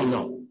 You don't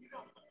know.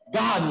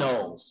 God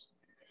knows.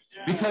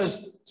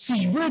 Because,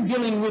 see, we're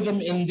dealing with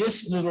them in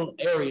this little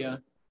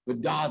area,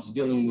 but God's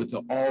dealing with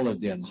all of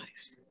their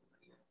life.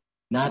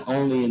 Not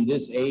only in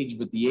this age,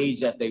 but the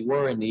age that they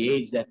were and the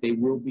age that they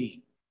will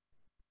be.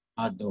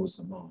 God knows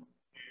them all.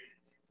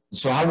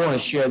 So I want to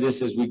share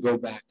this as we go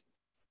back,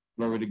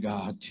 glory to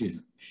God, to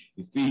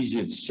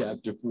Ephesians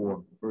chapter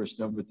 4, verse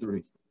number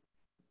 3.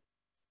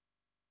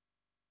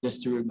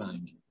 Just to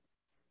remind you.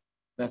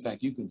 Matter of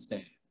fact, you can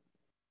stand.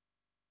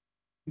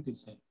 You can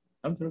stand.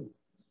 I'm through.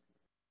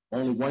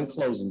 Only one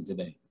closing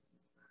today.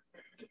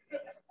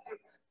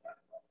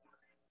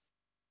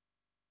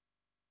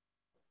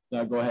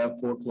 Now go have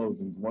 4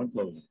 closings, one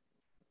closing.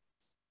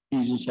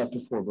 Ephesians chapter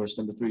 4, verse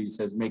number 3, it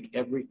says, make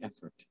every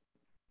effort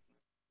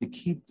to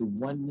keep the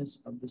oneness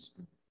of the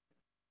Spirit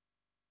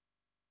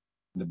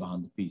in the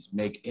bond of peace.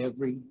 Make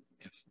every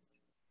effort.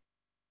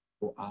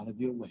 Go out of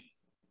your way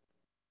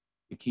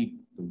to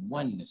keep the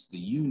oneness, the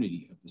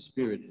unity of the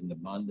Spirit in the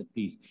bond of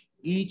peace.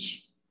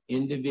 Each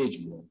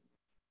individual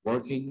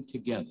working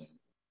together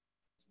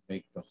to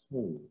make the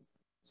whole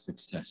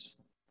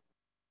successful.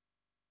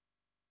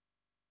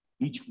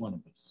 Each one of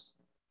us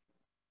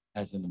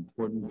has an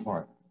important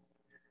part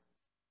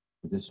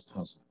of this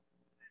puzzle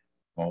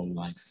called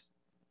life.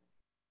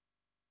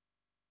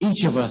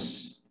 Each of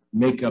us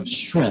make up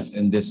strength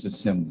in this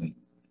assembly.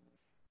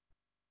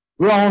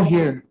 We're all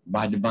here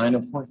by divine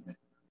appointment.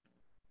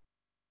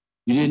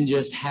 You didn't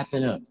just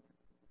happen up,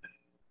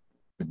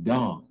 but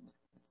God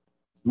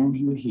drew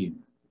you here,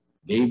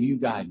 gave you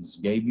guidance,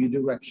 gave you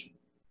direction.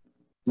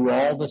 Through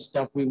all the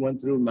stuff we went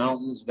through,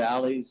 mountains,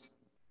 valleys,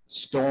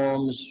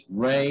 storms,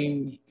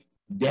 rain,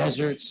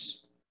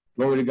 deserts,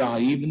 glory to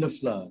God, even the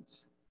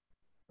floods.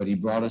 But he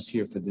brought us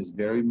here for this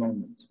very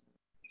moment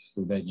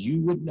so that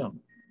you would know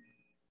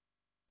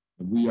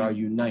that we are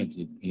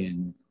united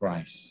in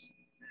Christ.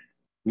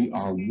 We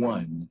are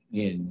one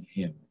in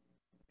him.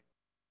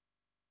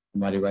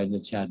 Somebody write in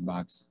the chat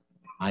box,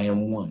 I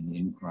am one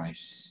in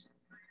Christ.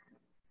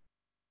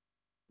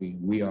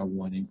 We are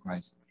one in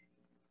Christ.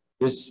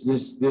 This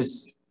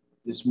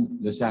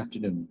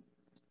afternoon,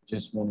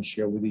 just want to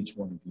share with each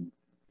one of you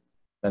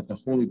that the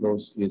Holy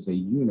Ghost is a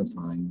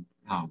unifying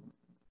power.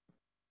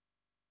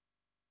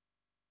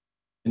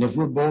 And if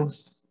we're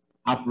both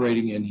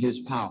operating in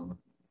his power,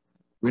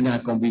 we're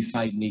not going to be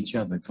fighting each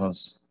other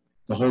because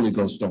the Holy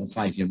Ghost don't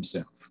fight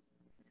himself.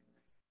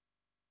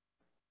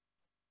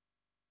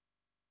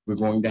 We're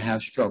going to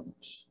have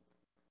struggles.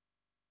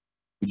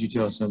 Would you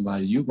tell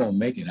somebody, you're going to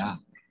make it out?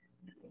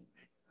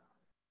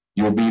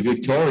 You'll be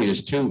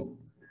victorious too.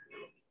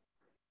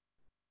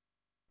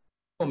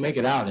 You're going to make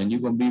it out and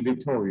you're going to be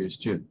victorious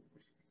too.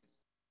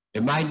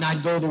 It might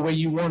not go the way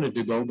you want it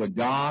to go, but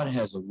God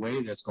has a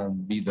way that's going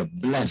to be the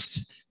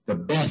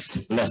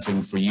best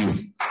blessing for you.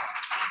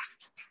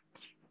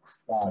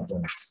 God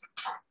bless.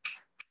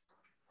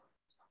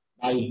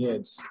 Bow your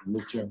heads,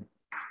 lift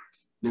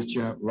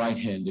your right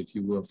hand, if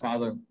you will.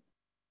 Father,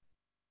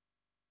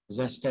 as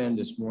I stand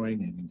this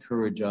morning and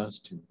encourage us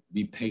to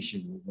be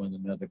patient with one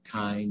another,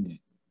 kind, and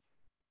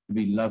to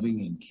be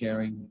loving and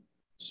caring,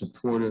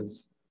 supportive,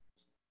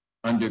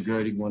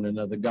 undergirding one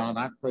another. God,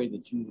 I pray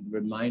that you would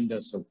remind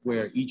us of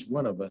where each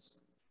one of us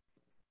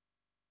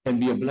can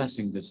be a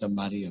blessing to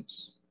somebody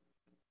else.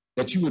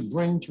 That you would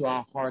bring to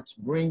our hearts,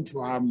 bring to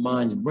our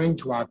minds, bring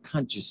to our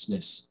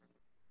consciousness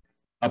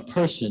a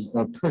person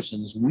or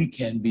persons we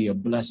can be a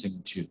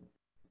blessing to.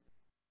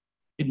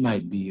 It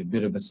might be a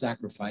bit of a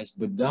sacrifice,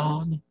 but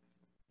God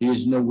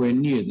is nowhere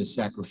near the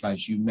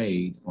sacrifice you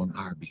made on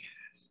our behalf.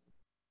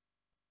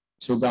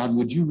 So God,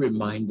 would you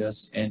remind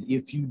us, and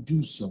if you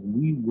do so,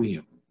 we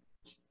will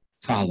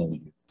follow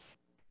you.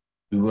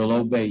 We will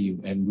obey you,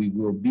 and we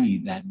will be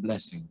that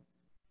blessing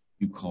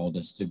you called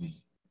us to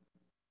be.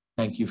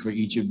 Thank you for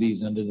each of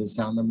these under the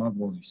sound of my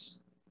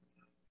voice.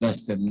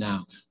 Bless them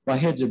now. While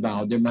heads are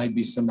bowed, there might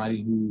be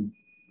somebody who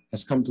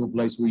has come to a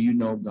place where you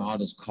know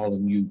God is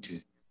calling you to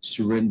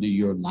surrender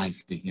your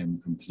life to him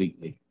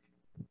completely.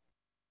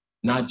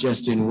 Not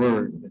just in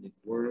word, but in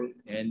word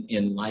and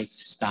in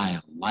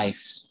lifestyle,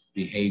 life's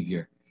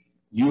behavior.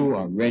 You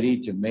are ready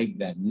to make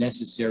that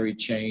necessary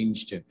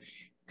change to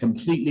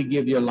completely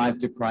give your life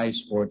to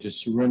Christ or to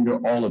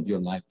surrender all of your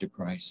life to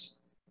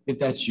Christ. If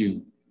that's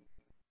you,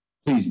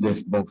 please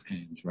lift both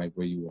hands right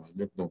where you are.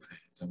 Lift both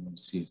hands. I want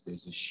to see if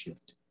there's a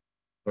shift.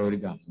 Glory to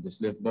God.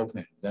 Just lift both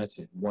hands. That's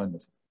it.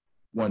 Wonderful.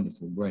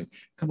 Wonderful. Great.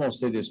 Come on,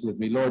 say this with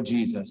me. Lord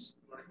Jesus,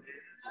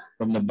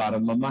 from the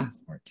bottom of my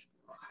heart,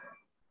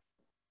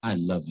 I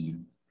love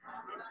you.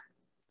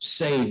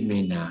 Save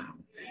me now.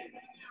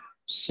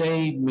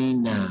 Save me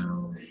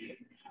now.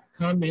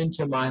 Come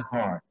into my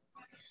heart.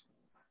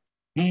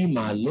 Be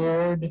my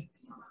Lord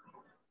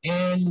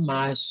and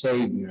my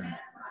Savior.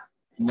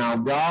 Now,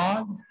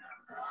 God,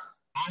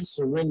 I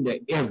surrender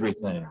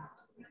everything.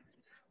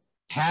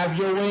 Have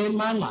your way in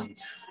my life.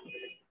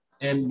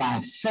 And by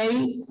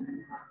faith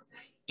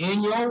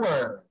in your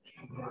word,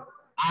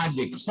 I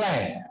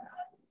declare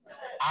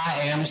I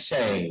am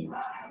saved.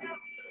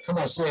 Come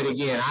on, say it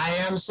again. I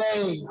am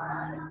saved.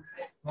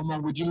 Come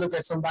on, would you look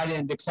at somebody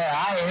and declare,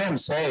 I am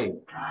saved.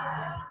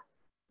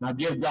 Now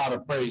give God a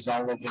praise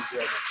all over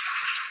together.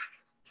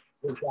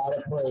 Give God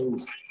a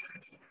praise.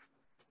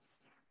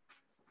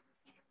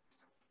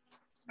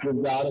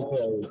 Give God a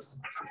praise.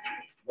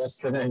 Bless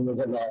the name of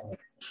the Lord.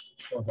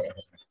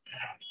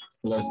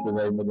 Bless the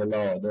name of the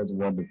Lord. That's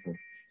wonderful.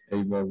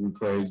 Amen. We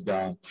praise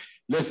God.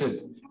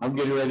 Listen, I'm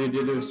getting ready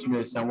to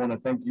dismiss. I want to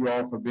thank you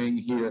all for being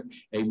here.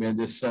 Amen.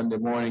 This Sunday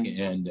morning,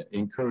 and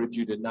encourage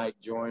you tonight.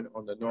 Join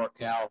on the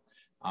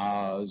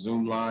NorCal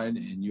Zoom line,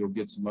 and you'll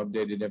get some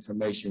updated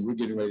information. We're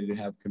getting ready to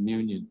have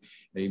communion.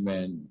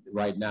 Amen.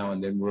 Right now,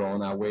 and then we're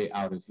on our way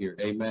out of here.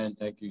 Amen.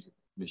 Thank you,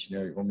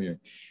 Missionary Omir.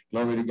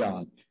 Glory to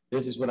God.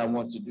 This is what I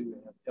want to do.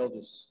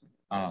 Elder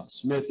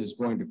Smith is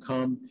going to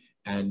come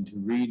and to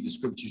read the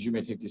scriptures. You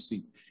may take your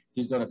seat.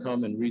 He's going to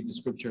come and read the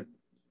scripture.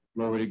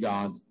 Glory to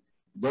God.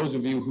 Those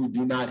of you who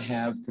do not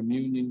have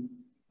communion,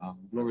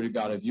 glory to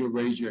God, if you'll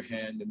raise your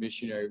hand, the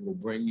missionary will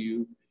bring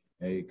you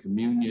a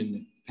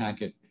communion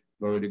packet,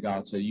 glory to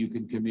God, so you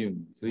can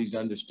commune. Please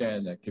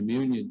understand that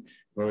communion,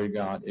 glory to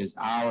God, is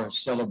our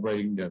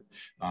celebrating the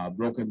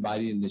broken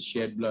body and the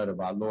shed blood of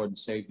our Lord and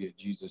Savior,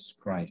 Jesus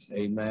Christ.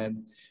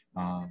 Amen.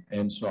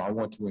 And so I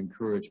want to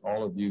encourage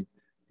all of you,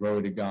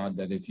 glory to God,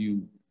 that if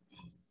you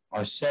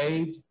are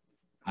saved,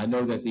 I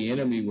know that the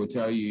enemy will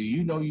tell you,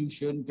 you know you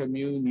shouldn't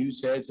commune. You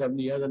said something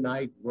the other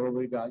night.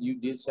 Glory to God. You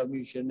did something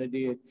you shouldn't have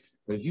did.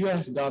 But if you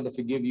ask God to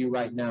forgive you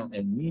right now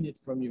and mean it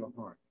from your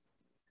heart,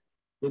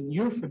 then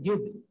you're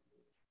forgiven.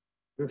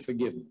 You're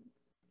forgiven.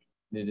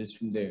 And it is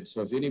from there.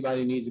 So if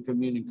anybody needs a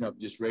communion cup,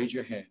 just raise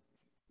your hand.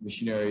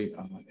 Missionary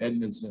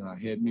Edmondson, our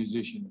head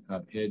musician,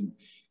 head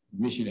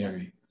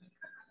missionary.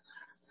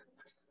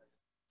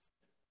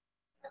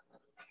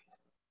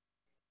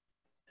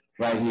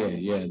 Right here.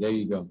 Yeah, there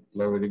you go.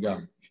 Glory to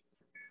God.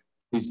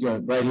 He's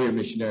going right here,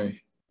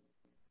 missionary.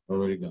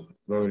 Glory to God.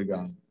 Glory to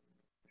God.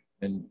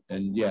 And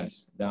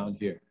yes, down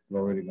here.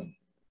 Glory to God.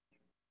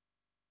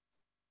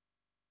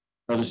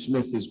 Brother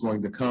Smith is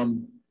going to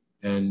come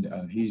and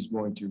he's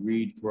going to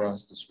read for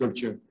us the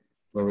scripture.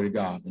 Glory to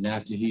God. And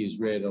after he is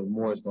read, Elder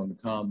Moore is going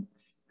to come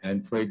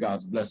and pray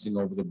God's blessing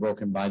over the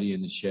broken body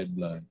and the shed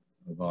blood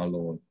of our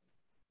Lord.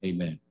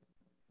 Amen.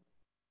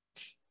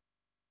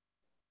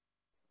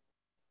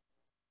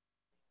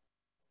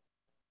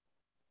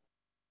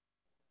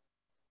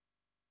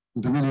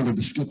 The reading of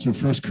the scripture,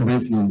 1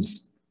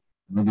 Corinthians,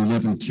 the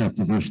 11th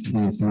chapter, verse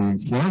 23.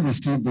 For I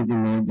received of the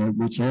Lord that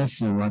which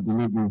also I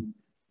delivered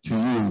to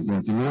you,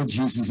 that the Lord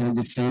Jesus on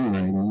the same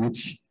night in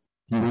which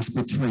he was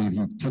betrayed,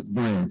 he took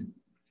bread.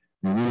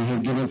 And when he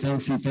had given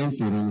thanks, he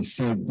thanked it, and he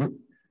said, break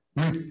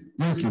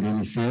it, and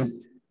he said,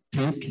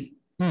 take,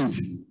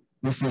 eat.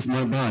 This is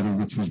my body,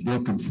 which was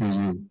broken for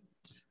you.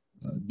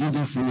 Do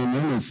this in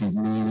remembrance of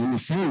me. And in the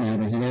same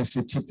manner, he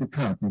also took the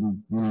cup,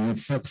 and when he had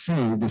supped,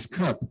 saying, this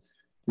cup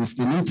is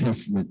the New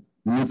Testament,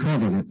 the new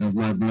covenant of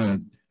my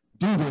blood.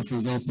 Do this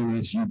as often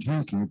as you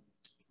drink it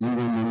in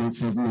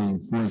remembrance of me.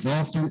 For as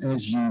often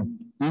as you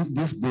eat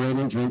this bread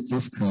and drink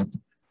this cup,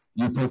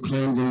 you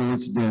proclaim the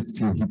Lord's death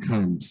till he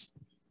comes.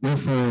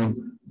 Therefore,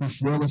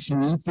 whosoever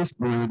shall eat this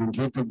bread and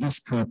drink of this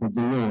cup of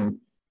the Lord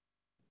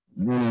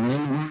in an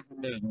unworthy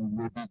manner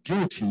will be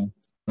guilty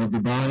of the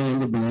body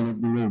and the blood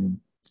of the Lord.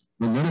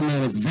 But let a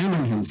man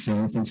examine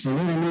himself, and so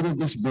let him eat of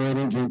this bread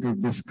and drink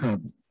of this cup.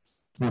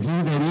 For he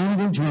that eat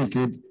and drink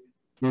it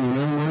in an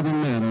unworthy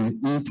manner,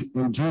 eat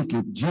and drink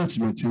it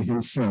judgment to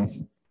himself,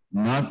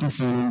 not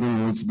discerning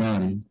the Lord's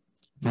body.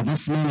 For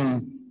this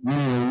many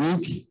are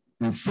weak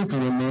and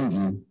sickly among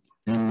you,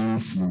 and many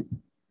sleep.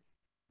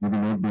 May the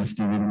Lord bless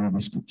the reading of the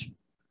scripture.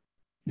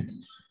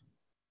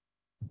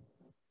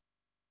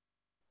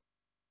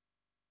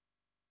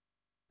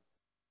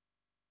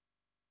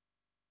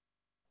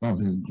 Bow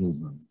head and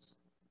close eyes.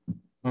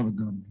 Father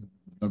God in heaven,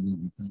 we love you,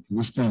 we thank you.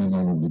 We're standing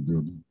all over the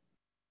building.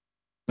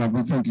 God,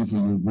 we thank you for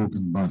your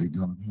broken body,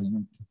 God, how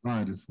you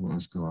provided for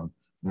us, God,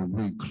 a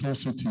way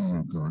closer to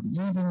you, God.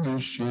 Even your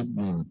shed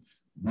blood,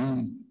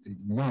 we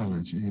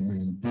acknowledge,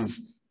 amen,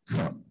 this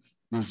cup,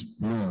 this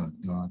blood,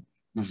 God,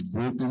 this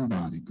broken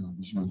body, God,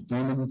 that you have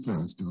done it for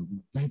us, God. We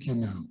thank you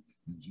now.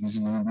 In Jesus'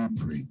 name we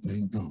pray.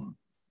 Thank God.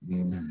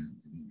 Amen.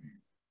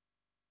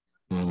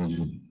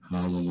 Hallelujah.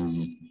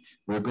 Hallelujah.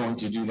 We're going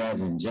to do that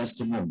in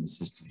just a moment,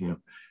 Sister Hill.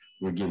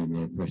 We're getting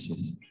there,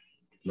 precious.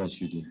 Bless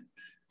you, dear.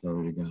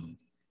 Glory to God.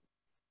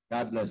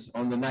 God bless.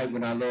 On the night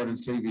when our Lord and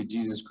Savior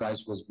Jesus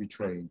Christ was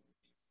betrayed,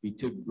 he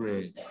took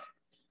bread.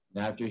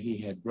 And after he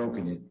had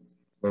broken it,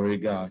 glory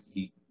to God,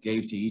 he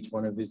gave to each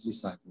one of his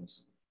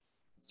disciples,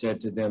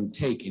 said to them,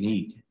 take and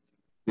eat.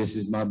 This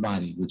is my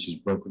body, which is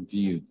broken for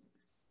you.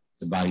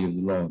 The body of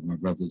the Lord, my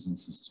brothers and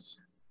sisters.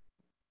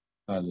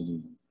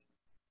 Hallelujah.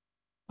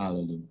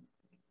 Hallelujah.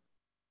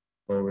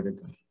 Glory to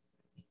God.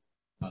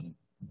 Hallelujah.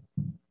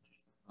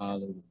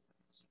 Hallelujah.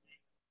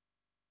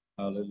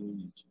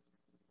 Hallelujah.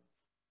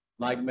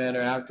 Like manner,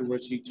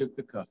 afterwards he took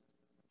the cup,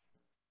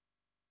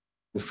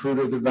 the fruit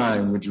of the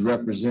vine, which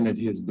represented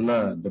his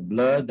blood, the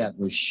blood that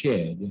was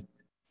shed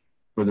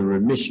for the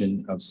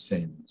remission of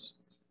sins.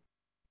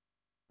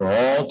 For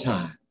all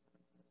time,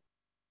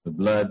 the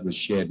blood was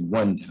shed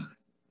one time.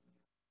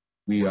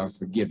 We are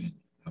forgiven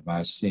of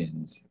our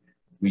sins.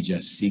 We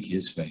just seek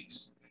his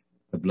face.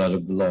 The blood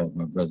of the Lord,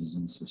 my brothers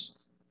and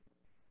sisters.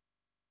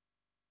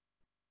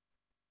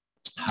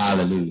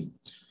 Hallelujah.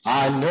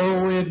 I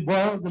know it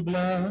was the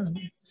blood.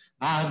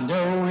 I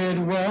know it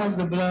was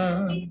the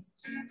blood.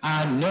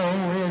 I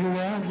know it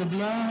was the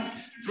blood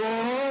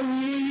for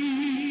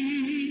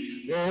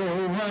me.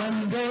 Oh,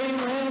 one day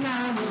when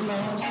I was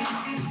lost,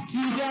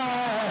 he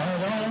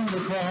died on the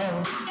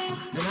cross.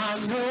 And I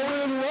know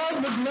it was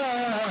the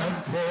blood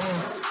for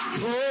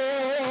me.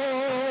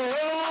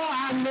 Oh,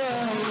 I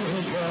know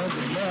it was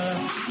the blood.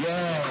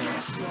 Yeah.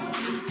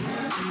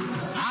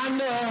 I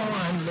know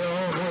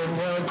it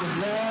was the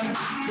blood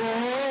for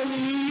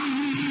me.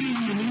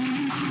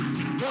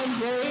 One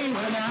day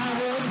when I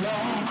was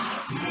lost,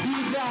 he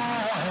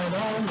died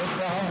on the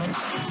cross.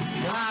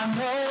 And I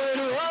know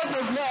it was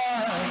the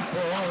blood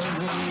for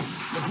me.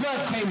 The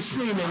blood came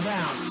streaming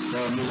down.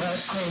 The blood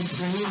came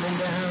streaming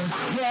down.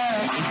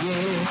 Yes, it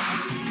did.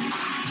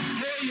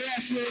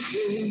 Yes, it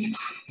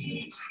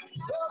did.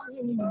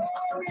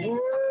 Oh,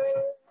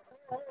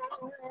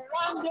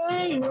 one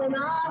day when I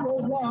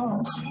was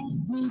lost,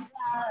 he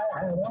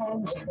died on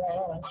the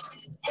cross.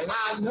 And I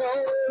know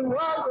it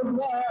was the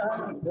blood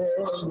for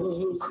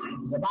me.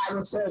 The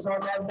Bible says on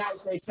that night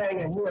they sang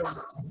a hymn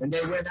and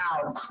they went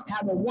out.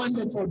 Have a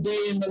wonderful day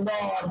in the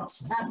Lord.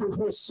 Happy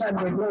this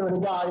Sunday. Glory to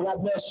God.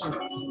 God bless you.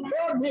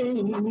 For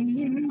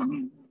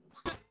me.